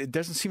it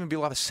doesn't seem to be a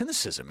lot of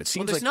cynicism. It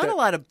seems there's like not a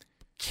lot of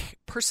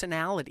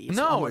personalities.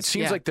 No, almost. it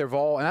seems like they've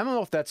all, and I don't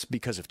know if that's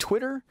because of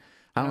Twitter.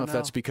 I don't know if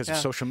that's because of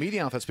Yeah. social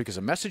media. I don't know if that's because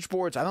of message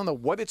boards. I don't know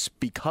what it's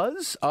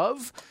because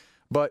of,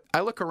 but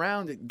I look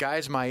around at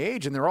guys my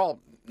age, and they're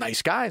all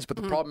nice guys, but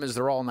the problem is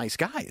they're all nice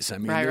guys. I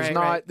mean,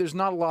 there's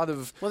not a lot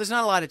of... Well, there's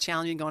not a lot of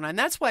challenging going on.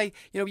 That's why,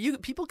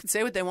 people can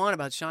say what they want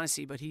about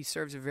Shaughnessy, but he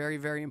serves a very,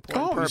 very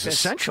important purpose. He's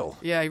essential.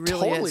 Yeah, he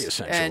really totally is.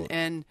 essential.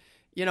 And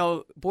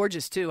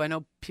Borges, too. I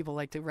know people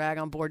like to rag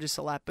on Borges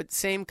a lot, but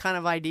same kind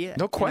of idea.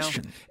 No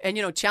question. And,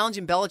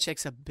 challenging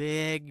Belichick's a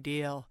big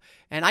deal.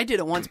 And I did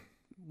it once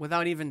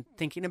without even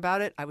thinking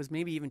about it. I was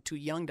maybe even too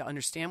young to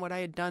understand what I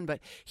had done, but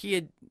he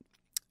had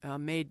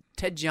made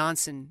Ted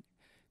Johnson,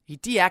 he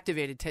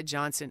deactivated Ted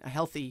Johnson, a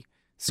healthy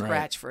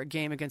scratch for a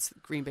game against the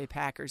Green Bay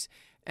Packers.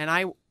 And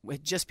I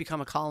had just become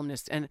a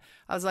columnist. And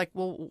I was like,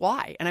 well,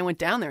 why? And I went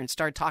down there and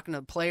started talking to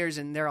the players,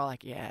 and they're all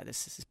like, yeah,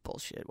 this is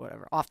bullshit,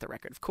 whatever. Off the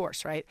record, of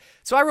course, right?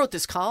 So I wrote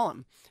this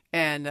column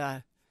and,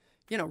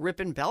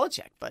 ripping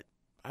Belichick. But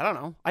I don't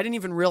know. I didn't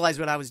even realize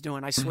what I was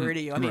doing. I swear to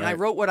you. I mean, I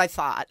wrote what I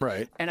thought.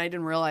 Right. And I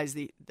didn't realize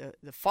the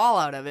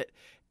fallout of it.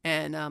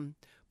 And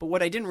but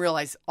what I didn't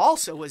realize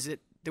also was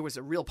that there was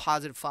a real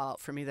positive fallout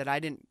for me that I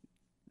didn't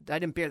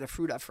bear the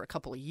fruit of for a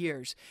couple of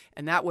years,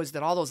 and that was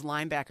that all those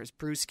linebackers,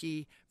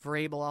 Bruschi,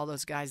 Vrabel, all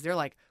those guys, they're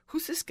like,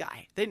 "Who's this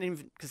guy?" They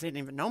didn't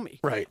even know me,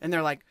 right? And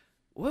they're like,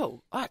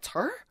 "Whoa, it's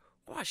her!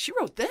 Wow, she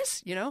wrote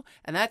this,"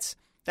 And that's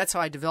how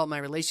I developed my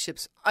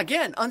relationships.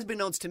 Again,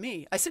 unbeknownst to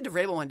me, I said to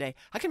Vrabel one day,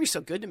 "How come you're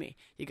so good to me?"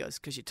 He goes,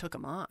 "Because you took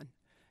him on,"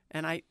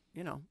 and I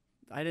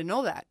didn't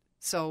know that.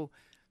 So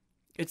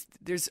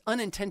there's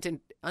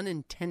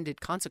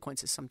unintended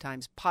consequences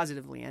sometimes,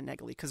 positively and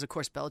negatively, because of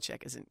course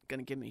Belichick isn't going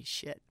to give me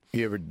shit.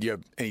 You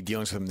have any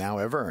dealings with him now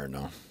ever or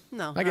no?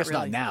 No, I guess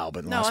really. not now, but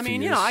in the no. last I mean,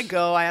 few years. I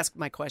go, I ask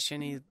my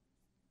question.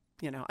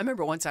 I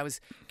remember once I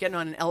was getting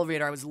on an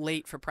elevator. I was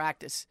late for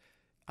practice.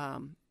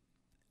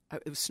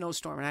 It was a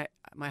snowstorm, and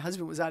my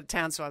husband was out of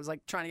town, so I was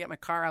like trying to get my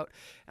car out,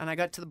 and I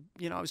got to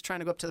the, I was trying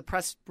to go up to the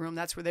press room.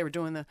 That's where they were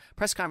doing the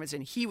press conference,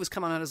 and he was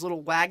coming on his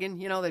little wagon,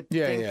 the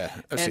thing. Yeah.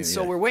 And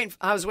so we're waiting.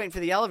 I was waiting for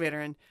the elevator,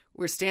 and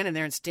we're standing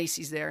there, and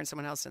Stacy's there, and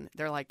someone else, and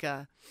they're like,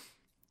 the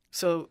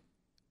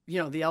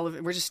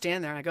elevator. We're just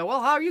standing there, and I go,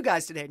 "Well, how are you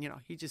guys today?" And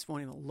he just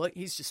won't even look.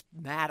 He's just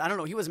mad. I don't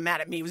know. He wasn't mad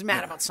at me. He was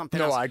mad about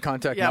something else. No eye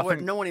contact. Yeah,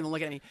 nothing. no one even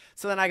looking at me.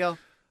 So then I go,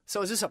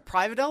 "So is this a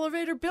private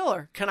elevator, Bill,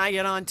 or can I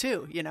get on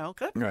too?"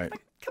 Right.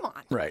 Like, come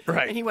on. Right.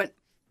 And he went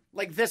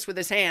like this with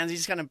his hands. He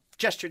just kind of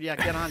gestured, "Yeah,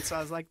 get on." So I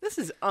was like, "This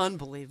is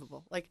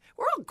unbelievable." Like,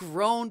 we're all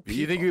grown people.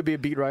 You think you could be a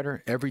beat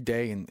writer every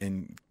day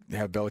and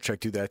have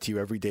Belichick do that to you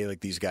every day like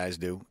these guys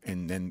do,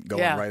 and then go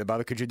and write about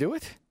it? Could you do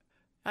it?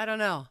 I don't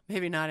know.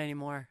 Maybe not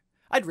anymore.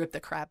 I'd rip the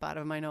crap out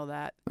of him. I know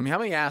that. I mean, how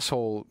many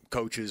asshole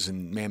coaches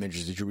and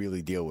managers did you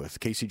really deal with?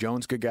 Casey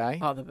Jones, good guy.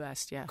 Oh, the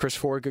best, yeah. Chris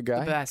Ford, good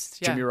guy. The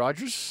best, yeah. Jimmy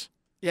Rogers?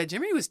 Yeah,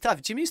 Jimmy was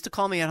tough. Jimmy used to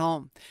call me at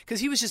home because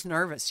he was just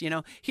nervous.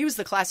 He was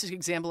the classic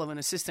example of an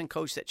assistant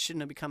coach that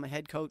shouldn't have become a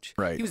head coach.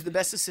 Right. He was the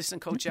best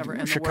assistant coach ever.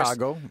 And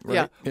Chicago, the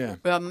worst. right?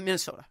 Yeah.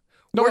 Minnesota.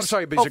 No, I'm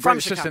sorry, but he's a from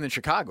great assistant in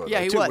Chicago. Yeah,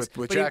 though, he too, was.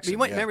 with But Jackson. he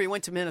went. yeah. Remember, he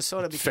went to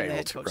Minnesota, became the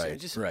head Failed, coach. right,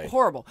 Just right.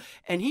 horrible.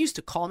 And he used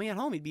to call me at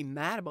home. He'd be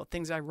mad about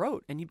things I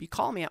wrote, and he'd be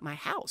calling me at my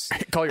house.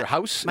 Call your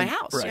house? My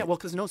house, Right. yeah. Well,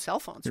 because no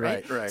cell phones,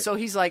 right? Right. So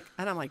he's like,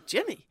 and I'm like,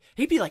 Jimmy.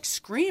 He'd be like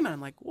screaming.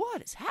 I'm like,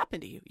 what has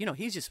happened to you?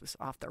 He just was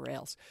off the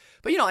rails.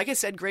 But like I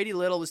said, Grady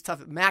Little was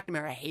tough.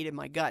 McNamara hated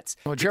my guts.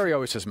 Well, Jerry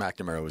always says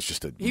McNamara was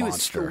just a He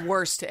monster. was the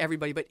worst to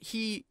everybody. But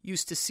he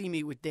used to see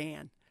me with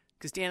Dan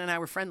because Dan and I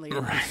were friendly.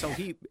 Right. So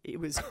it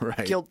was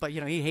Right. guilt, but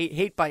he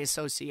hate by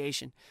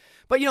association.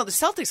 But the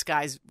Celtics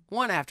guys,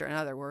 one after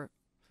another, were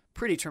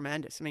pretty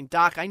tremendous. I mean,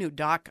 Doc. I knew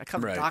Doc. I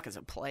covered Right. Doc as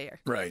a player.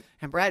 Right.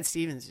 And Brad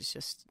Stevens is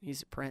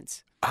just—he's a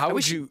prince. How I would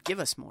wish you he'd give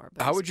us more?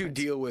 But How he's a would you prince.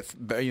 deal with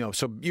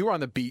So you were on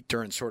the beat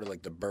during sort of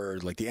like the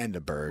Bird, like the end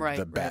of Bird, Right,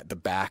 the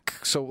back.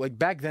 So like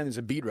back then as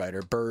a beat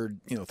writer, Bird,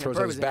 throws Bird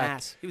out was his an back.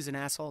 ass. He was an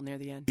asshole near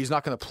the end. He's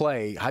not going to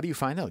play. How do you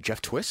find out?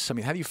 Jeff Twists? I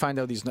mean, how do you find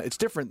out these? It's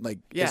different,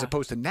 as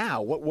opposed to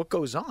now. What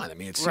goes on? I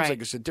mean, it seems Right.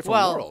 like it's a different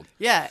well, world.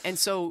 Yeah, and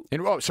so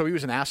So he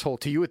was an asshole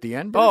to you at the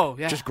end? Bird? Oh,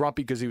 yeah. Just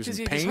grumpy because he was in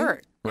he pain? was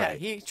hurt. Right.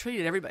 Yeah, he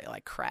treated everybody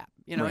like crap.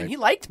 Right. And he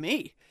liked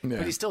me, Yeah.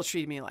 but he still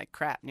treated me like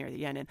crap near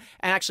the end. And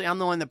actually, I'm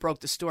the one that broke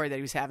the story that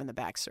he was having the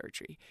back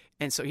surgery,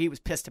 and so he was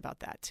pissed about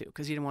that too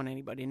because he didn't want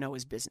anybody to know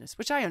his business,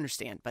 which I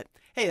understand. But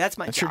hey, that's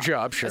my That's job. your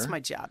job, sure. That's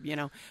my job,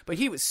 But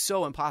he was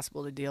so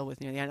impossible to deal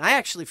with near the end. I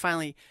actually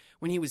finally,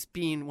 when he was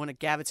being one of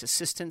Gavitt's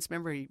assistants,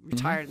 remember he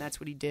retired and that's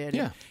what he did.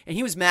 Yeah. And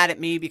he was mad at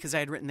me because I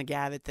had written the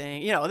Gavitt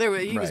thing. He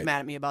was Right. mad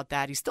at me about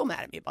that. He's still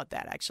mad at me about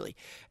that actually.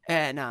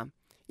 And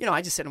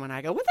I just said to him,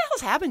 I go, what the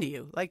hell's happened to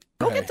you? Like,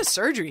 go Right. get the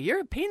surgery. You're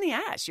a pain in the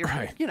ass. You're,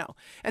 Right.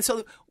 And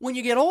so when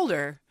you get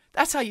older,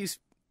 that's how you,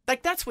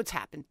 that's what's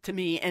happened to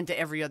me and to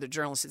every other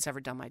journalist that's ever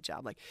done my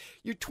job. Like,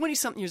 you're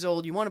 20-something years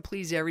old. You want to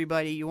please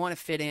everybody. You want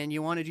to fit in.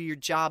 You want to do your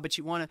job, but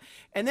you want to,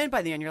 and then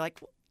by the end, you're like,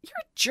 well, you're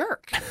a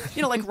jerk.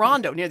 Like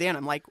Rondo near the end,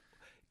 I'm like,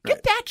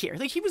 get back here.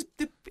 Like,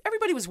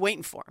 everybody was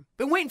waiting for him.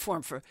 Been waiting for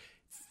him for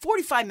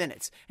 45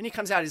 minutes. And he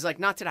comes out, he's like,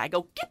 not today. I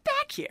go, get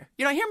back here.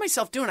 I hear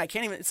myself doing it. I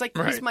can't even, it's like,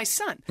 Right. he's my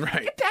son.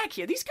 Right. Get back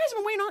here. These guys have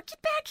been waiting on,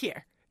 get back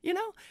here.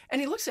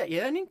 And he looks at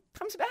you and he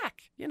comes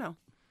back,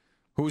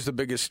 Who's the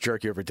biggest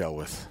jerk you ever dealt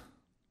with?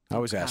 I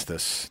always ask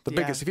this. The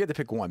Yeah. biggest, if you had to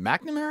pick one.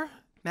 McNamara?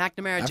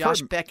 McNamara, I've Josh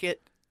heard-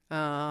 Beckett,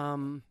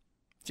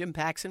 Jim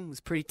Paxson was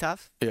pretty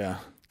tough Yeah.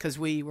 because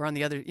we were on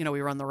the other, we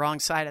were on the wrong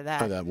side of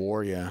that. Oh, that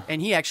war, yeah.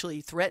 And he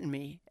actually threatened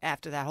me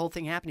after that whole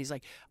thing happened. He's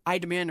like, I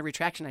demand a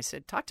retraction. I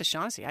said, talk to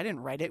Shaughnessy. I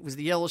didn't write it. It was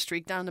the yellow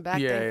streak down the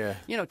back Yeah, thing.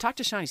 yeah. Talk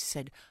to Shaughnessy. He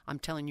said, I'm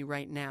telling you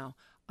right now,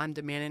 I'm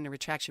demanding a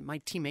retraction. My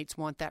teammates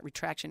want that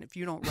retraction. If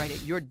you don't write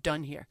it, you're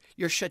done here.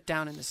 You're shut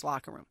down in this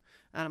locker room.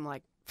 And I'm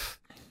like,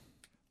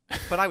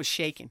 but I was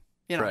shaking.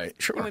 Right,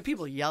 sure. When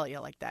people yell at you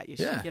like that,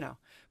 Yeah.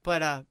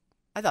 But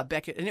I thought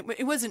Beckett, and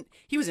it wasn't,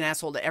 he was an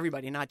asshole to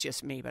everybody, not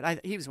just me, but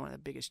he was one of the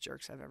biggest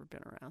jerks I've ever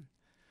been around.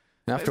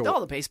 After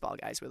All the baseball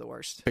guys were the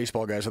worst.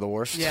 baseball guys are the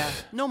worst. Yeah.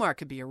 Nomar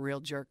could be a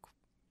real jerk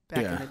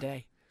back Yeah. in the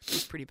day. He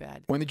was pretty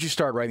bad. When did you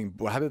start writing?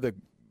 How did the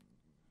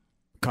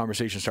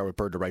conversation start with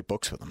Bird to write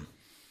books with him?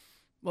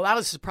 Well, that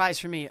was a surprise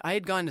for me. I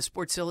had gone to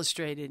Sports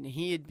Illustrated, and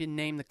he had been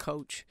named the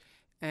coach.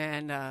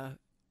 And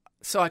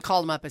so I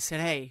called him up. I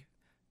said, hey,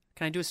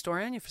 can I do a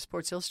story on you for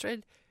Sports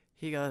Illustrated?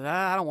 He goes,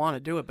 I don't want to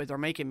do it, but they're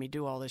making me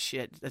do all this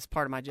shit. That's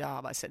part of my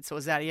job. I said, so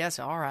is that a yes?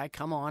 All right,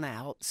 come on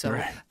out. So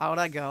Right. out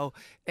I go.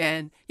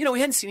 And, we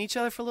hadn't seen each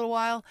other for a little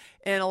while.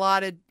 And a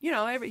lot of,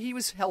 he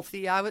was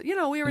healthy. I was, we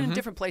were in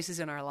different places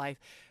in our life.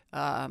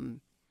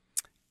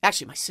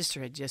 Actually, my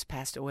sister had just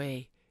passed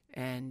away.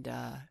 And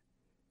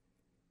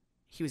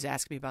he was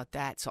asking me about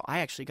that. So I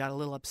actually got a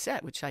little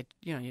upset, which I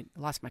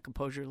lost my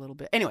composure a little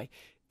bit. Anyway,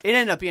 it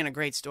ended up being a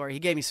great story. He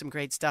gave me some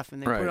great stuff,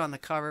 and they Right. put it on the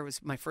cover. It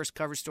was my first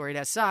cover story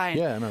at SI.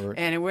 Yeah, I remember.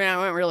 And it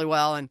went really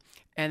well. And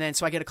then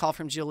so I get a call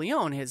from Jill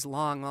Leone, his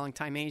long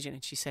time agent,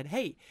 and she said,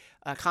 hey,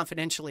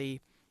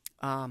 confidentially,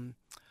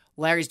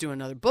 Larry's doing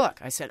another book.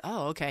 I said,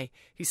 oh, okay.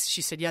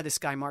 She said, yeah, this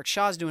guy Mark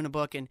Shaw's doing a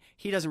book, and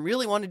he doesn't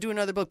really want to do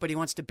another book, but he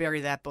wants to bury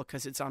that book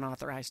because it's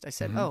unauthorized. I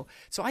said, oh,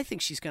 so I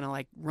think she's going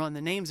to, run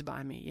the names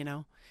by me,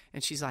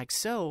 And she's like,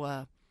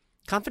 so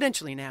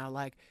confidentially now,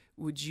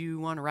 would you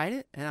want to write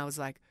it? And I was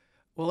like,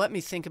 well, let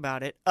me think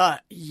about it.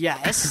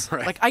 Yes.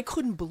 Right. I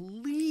couldn't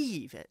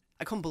believe it.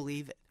 I couldn't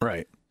believe it.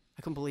 Right.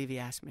 I couldn't believe he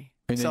asked me.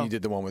 And then So- you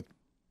did the one with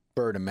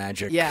Bird and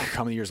Magic. Yeah.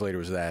 How many years later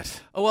was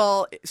that?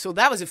 Well, so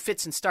that was a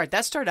fits and start.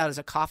 That started out as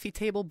a coffee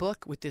table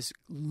book with this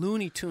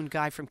Looney Tune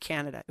guy from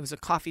Canada. It was a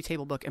coffee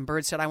table book, and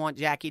Bird said, I want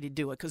Jackie to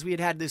do it because we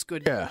had this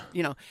good,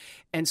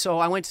 And so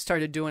I went to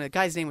started doing it. The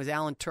guy's name was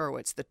Alan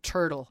Turwitz, the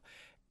Turtle.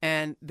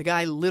 And the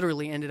guy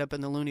literally ended up in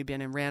the loony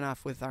bin and ran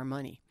off with our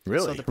money.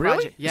 Really? So the Really?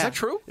 project, Is yeah. that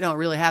true? No, it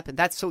really happened.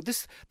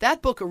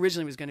 That book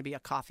originally was going to be a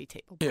coffee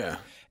table book. Yeah.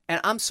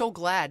 And I'm so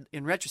glad,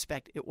 in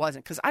retrospect, it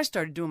wasn't. Because I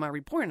started doing my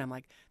reporting. I'm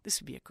like,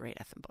 this would be a great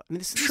effing book. I mean,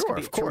 this Sure, could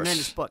be of a course.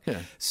 tremendous book. Yeah.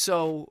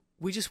 So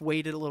we just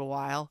waited a little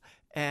while.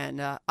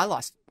 And I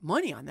lost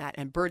money on that,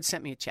 and Bird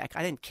sent me a check.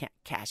 I didn't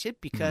cash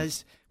it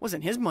because it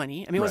wasn't his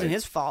money. I mean, it wasn't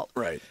his fault.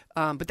 Right.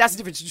 But that's the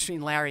difference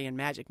between Larry and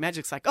Magic.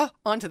 Magic's like, oh,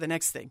 on to the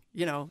next thing.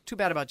 Too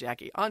bad about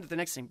Jackie. On to the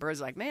next thing.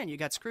 Bird's like, man, you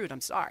got screwed.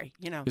 I'm sorry.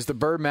 Is the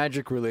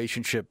Bird-Magic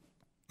relationship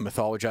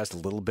mythologized a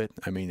little bit?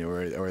 I mean,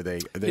 or are they...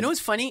 what's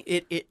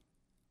funny?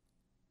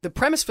 The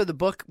premise for the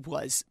book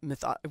was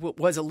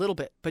a little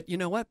bit. But you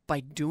know what? By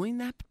doing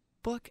that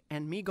book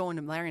and me going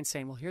to Larry and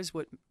saying, well, here's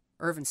what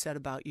Irvin said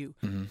about you.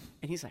 Mm-hmm.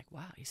 And he's like,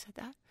 wow, he said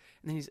that?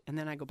 And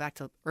then I go back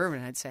to Irvin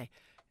and I'd say,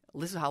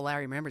 this is how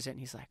Larry remembers it. And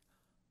he's like,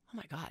 oh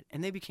my God.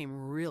 And they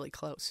became really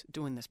close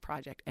doing this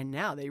project. And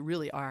now they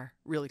really are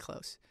really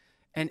close.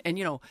 And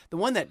the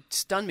one that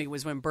stunned me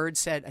was when Bird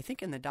said, I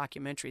think in the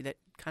documentary that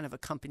kind of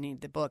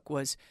accompanied the book,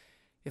 was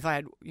if I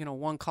had,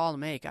 one call to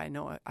make, I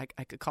know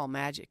I could call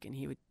Magic, and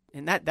he would,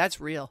 and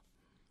that's real.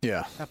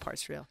 Yeah. That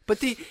part's real. But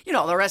the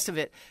rest of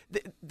it,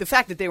 the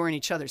fact that they were in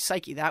each other's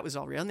psyche, that was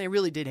all real. And they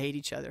really did hate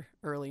each other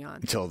early on.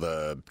 Until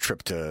the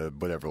trip to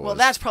whatever it was. Well,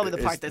 that's probably the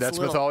part that's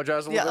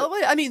mythologized a little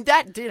bit? I mean,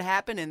 that did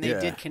happen, and they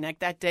did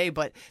connect that day.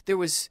 But there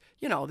was,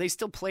 they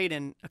still played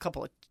in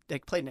they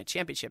played in a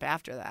championship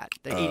after that,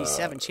 the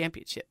 87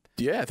 championship.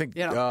 Yeah, I think,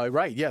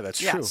 right. Yeah, that's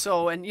true.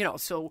 So,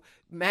 so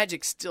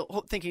Magic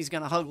still think he's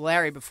going to hug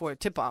Larry before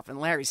tip-off,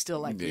 and Larry's still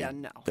like,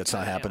 no. That's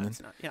not happening.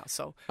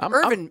 So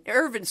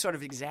Irvin sort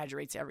of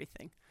exaggerates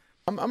everything.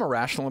 I'm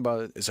irrational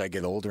about it. As I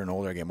get older and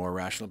older, I get more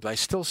rational. But I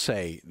still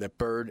say that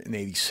Bird in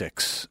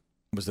 86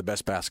 was the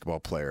best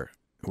basketball player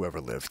who ever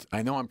lived.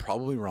 I know I'm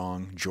probably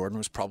wrong. Jordan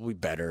was probably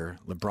better.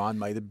 LeBron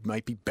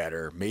might be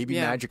better. Maybe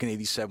Magic in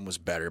 87 was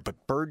better.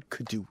 But Bird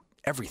could do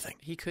everything.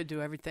 He could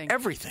do everything.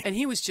 Everything. And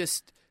he was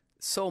just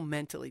so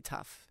mentally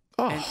tough.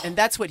 Oh. And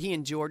that's what he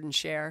and Jordan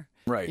share.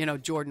 Right.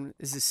 Jordan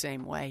is the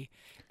same way.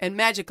 And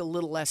Magic a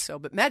little less so,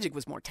 but Magic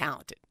was more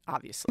talented,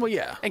 obviously. Well,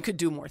 yeah. And could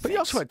do more things. But he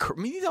also had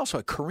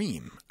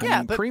Kareem.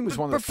 But Kareem was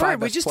one of the five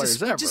best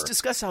players ever. We just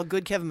discussed how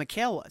good Kevin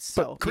McHale was.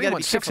 So but Kareem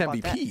won 6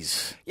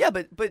 MVPs. Yeah,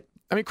 but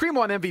I mean, Kareem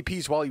won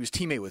MVPs while he was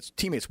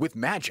teammates with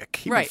Magic.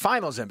 He won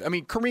Finals MVP. I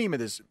mean, Kareem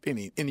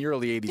in the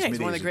early 80s. Yeah, he's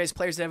one of the greatest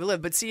players that ever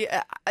lived. But see,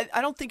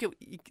 I don't think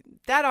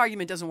that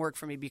argument doesn't work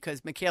for me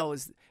because McHale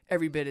was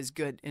every bit as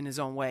good in his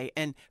own way,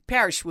 and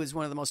Parrish was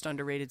one of the most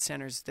underrated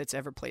centers that's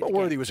ever played. Well,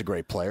 Worthy was a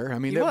great player. I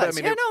mean, he was.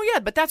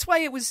 But that's why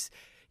it was.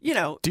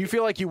 Do you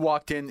feel like you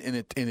walked in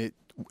it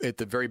at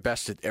the very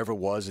best it ever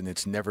was, and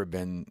it's never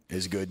been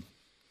as good?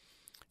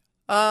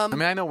 I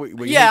mean, I know.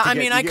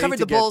 I covered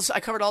the Bulls. I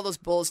covered all those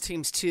Bulls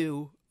teams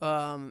too,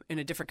 in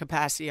a different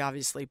capacity,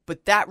 obviously.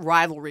 But that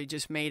rivalry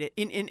just made it.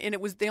 And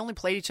it was they only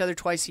played each other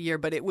twice a year,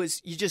 but it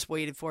was you just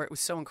waited for it. It was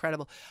so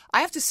incredible.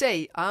 I have to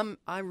say,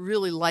 I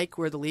really like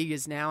where the league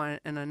is now,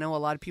 and I know a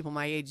lot of people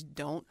my age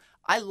don't.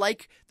 I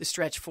like the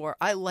stretch four.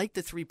 I like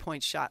the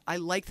three-point shot. I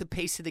like the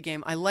pace of the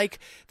game. I like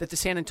that the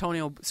San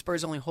Antonio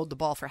Spurs only hold the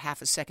ball for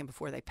half a second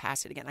before they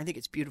pass it again. I think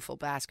it's beautiful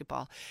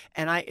basketball.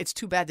 And it's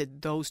too bad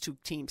that those two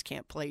teams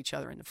can't play each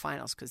other in the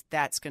finals because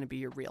that's going to be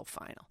your real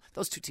final.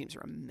 Those two teams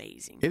are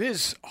amazing. It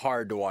is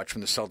hard to watch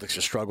when the Celtics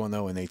are struggling,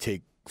 though, and they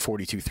take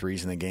 42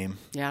 threes in the game.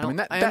 Yeah,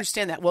 I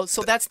understand that. Well,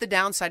 so that's the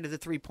downside of the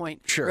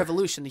three-point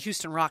revolution. The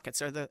Houston Rockets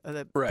are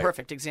the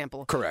perfect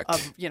example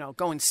of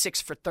going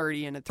 6 for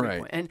 30 in a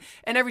three-point. And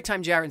every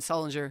time Jaron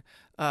Sullinger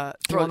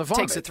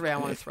takes a three, I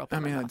want to throw up. I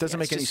mean, it doesn't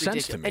make any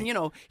sense to me.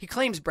 And he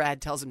claims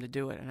Brad tells him to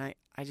do it, and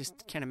I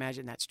just can't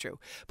imagine that's true.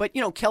 But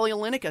Kelly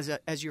Olynyk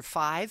as your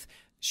 5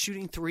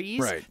 shooting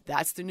threes,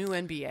 that's the new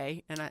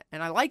NBA, and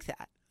I like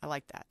that. I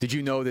like that. Did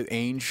you know that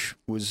Ainge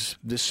was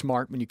this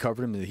smart when you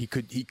covered him, that he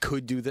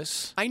could do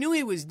this? I knew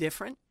he was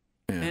different.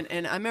 Yeah.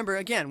 And I remember,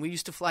 again, we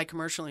used to fly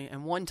commercially,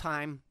 and one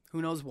time,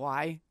 who knows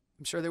why,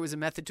 I'm sure there was a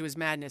method to his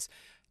madness,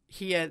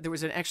 there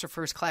was an extra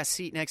first-class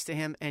seat next to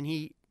him, and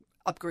he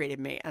upgraded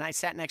me, and I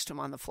sat next to him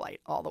on the flight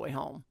all the way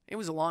home. It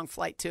was a long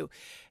flight, too.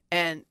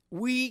 And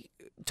we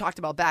talked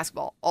about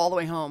basketball all the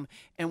way home,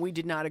 and we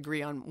did not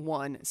agree on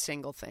one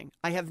single thing.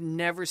 I have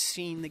never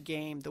seen the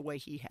game the way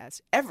he has,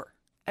 ever.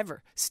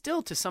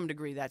 Still, to some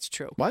degree, that's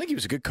true. Well, I think he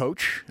was a good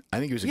coach. I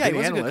think he was a good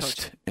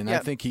analyst, and I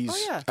think he's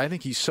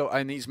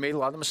he's made a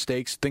lot of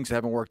mistakes, things that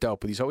haven't worked out,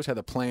 but he's always had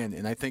a plan.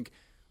 And I think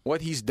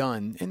what he's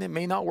done, and it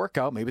may not work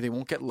out. Maybe they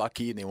won't get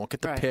lucky, and they won't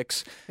get the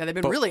picks. Yeah, they've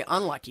been really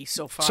unlucky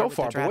so far.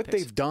 But what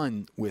they've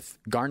done with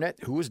Garnett,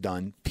 who was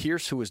done,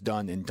 Pierce, who was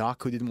done, and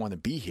Doc, who didn't want to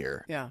be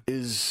here,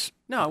 is.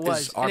 No, it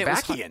was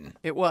Arbakian.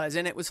 It was,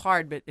 and it was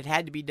hard, but it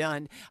had to be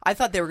done. I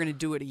thought they were going to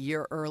do it a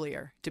year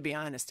earlier, to be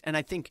honest, and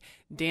I think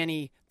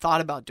Danny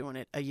thought about doing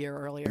it a year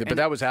earlier. But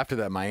that was after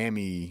that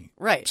Miami,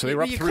 right? So they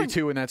were up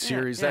 3-2 in that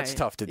series. That's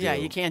tough to do. Yeah,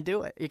 you can't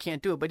do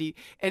it. But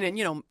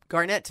then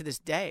Garnett to this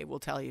day will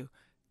tell you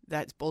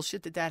that's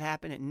bullshit that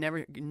happened. It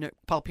never.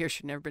 Paul Pierce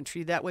should never been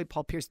treated that way.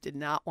 Paul Pierce did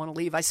not want to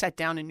leave. I sat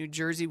down in New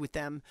Jersey with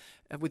them,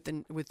 with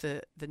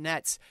the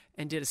Nets,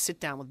 and did a sit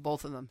down with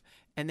both of them.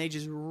 And they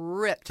just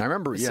ripped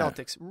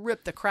Celtics,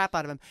 ripped the crap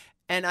out of him.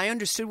 And I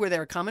understood where they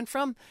were coming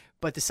from,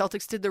 but the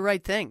Celtics did the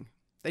right thing.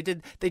 They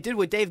did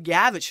what Dave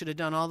Gavitt should have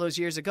done all those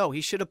years ago.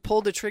 He should have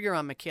pulled the trigger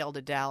on McHale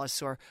to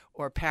Dallas or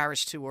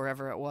Parrish to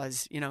wherever it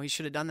was. He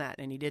should have done that,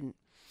 and he didn't.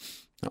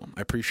 No,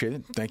 I appreciate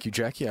it. Thank you,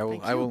 Jackie. I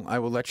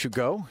will let you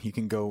go. You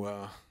can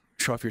go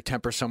show off your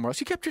temper somewhere else.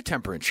 You kept your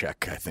temper in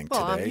check, I think,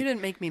 today. You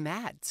didn't make me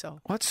mad, so.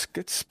 Well,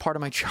 it's part of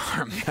my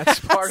charm. That's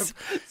part of.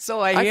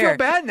 So I hear. I feel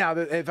bad now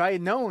that if I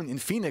had known in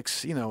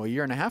Phoenix, a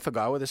year and a half ago,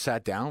 I would have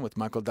sat down with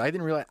Michael. I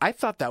didn't realize. I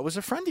thought that was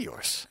a friend of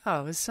yours.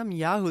 Oh, it was some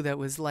Yahoo that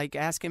was like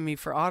asking me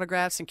for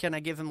autographs and can I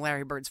give him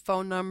Larry Bird's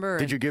phone number?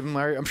 Did you give him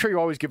Larry? I'm sure you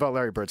always give out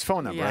Larry Bird's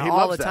phone number. Yeah, He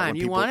all loves the time.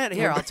 You want it?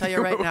 Here, I'll tell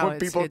you right now. When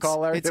people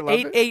call Larry, it's they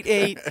love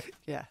 888.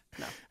 Yeah.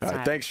 No, all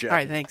right, thanks, Jackie. All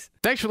right, thanks.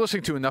 Thanks for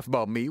listening to Enough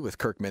About Me with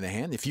Kirk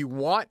Minahan. If you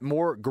want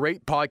more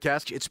great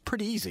podcasts, it's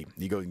pretty easy.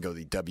 You can go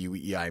to the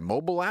WEI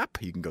mobile app.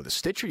 You can go to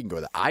Stitcher. You can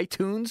go to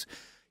iTunes.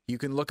 You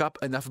can look up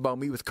Enough About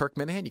Me with Kirk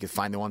Minahan. You can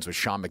find the ones with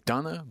Sean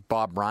McDonough,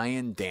 Bob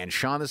Ryan, Dan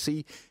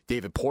Shaughnessy,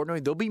 David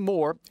Portnoy. There'll be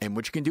more. And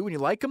what you can do when you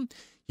like them,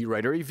 you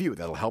write a review.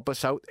 That'll help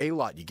us out a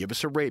lot. You give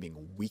us a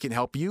rating. We can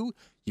help you.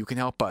 You can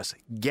help us.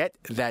 Get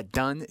that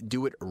done.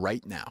 Do it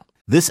right now.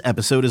 This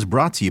episode is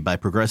brought to you by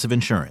Progressive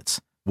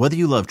Insurance. Whether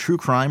you love true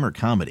crime or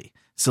comedy,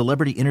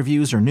 celebrity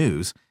interviews or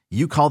news,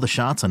 you call the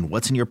shots on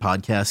what's in your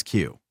podcast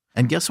queue.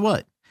 And guess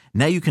what?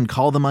 Now you can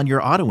call them on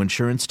your auto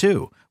insurance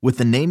too with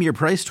the Name Your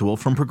Price tool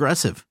from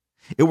Progressive.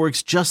 It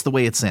works just the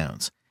way it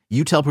sounds.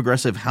 You tell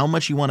Progressive how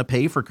much you want to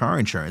pay for car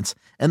insurance,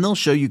 and they'll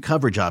show you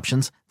coverage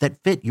options that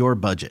fit your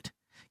budget.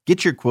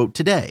 Get your quote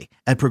today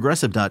at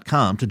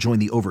Progressive.com to join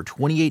the over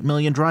 28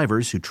 million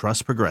drivers who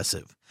trust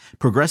Progressive.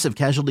 Progressive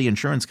Casualty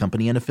Insurance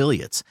Company and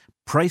Affiliates.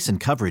 Price and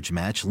coverage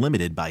match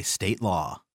limited by state law.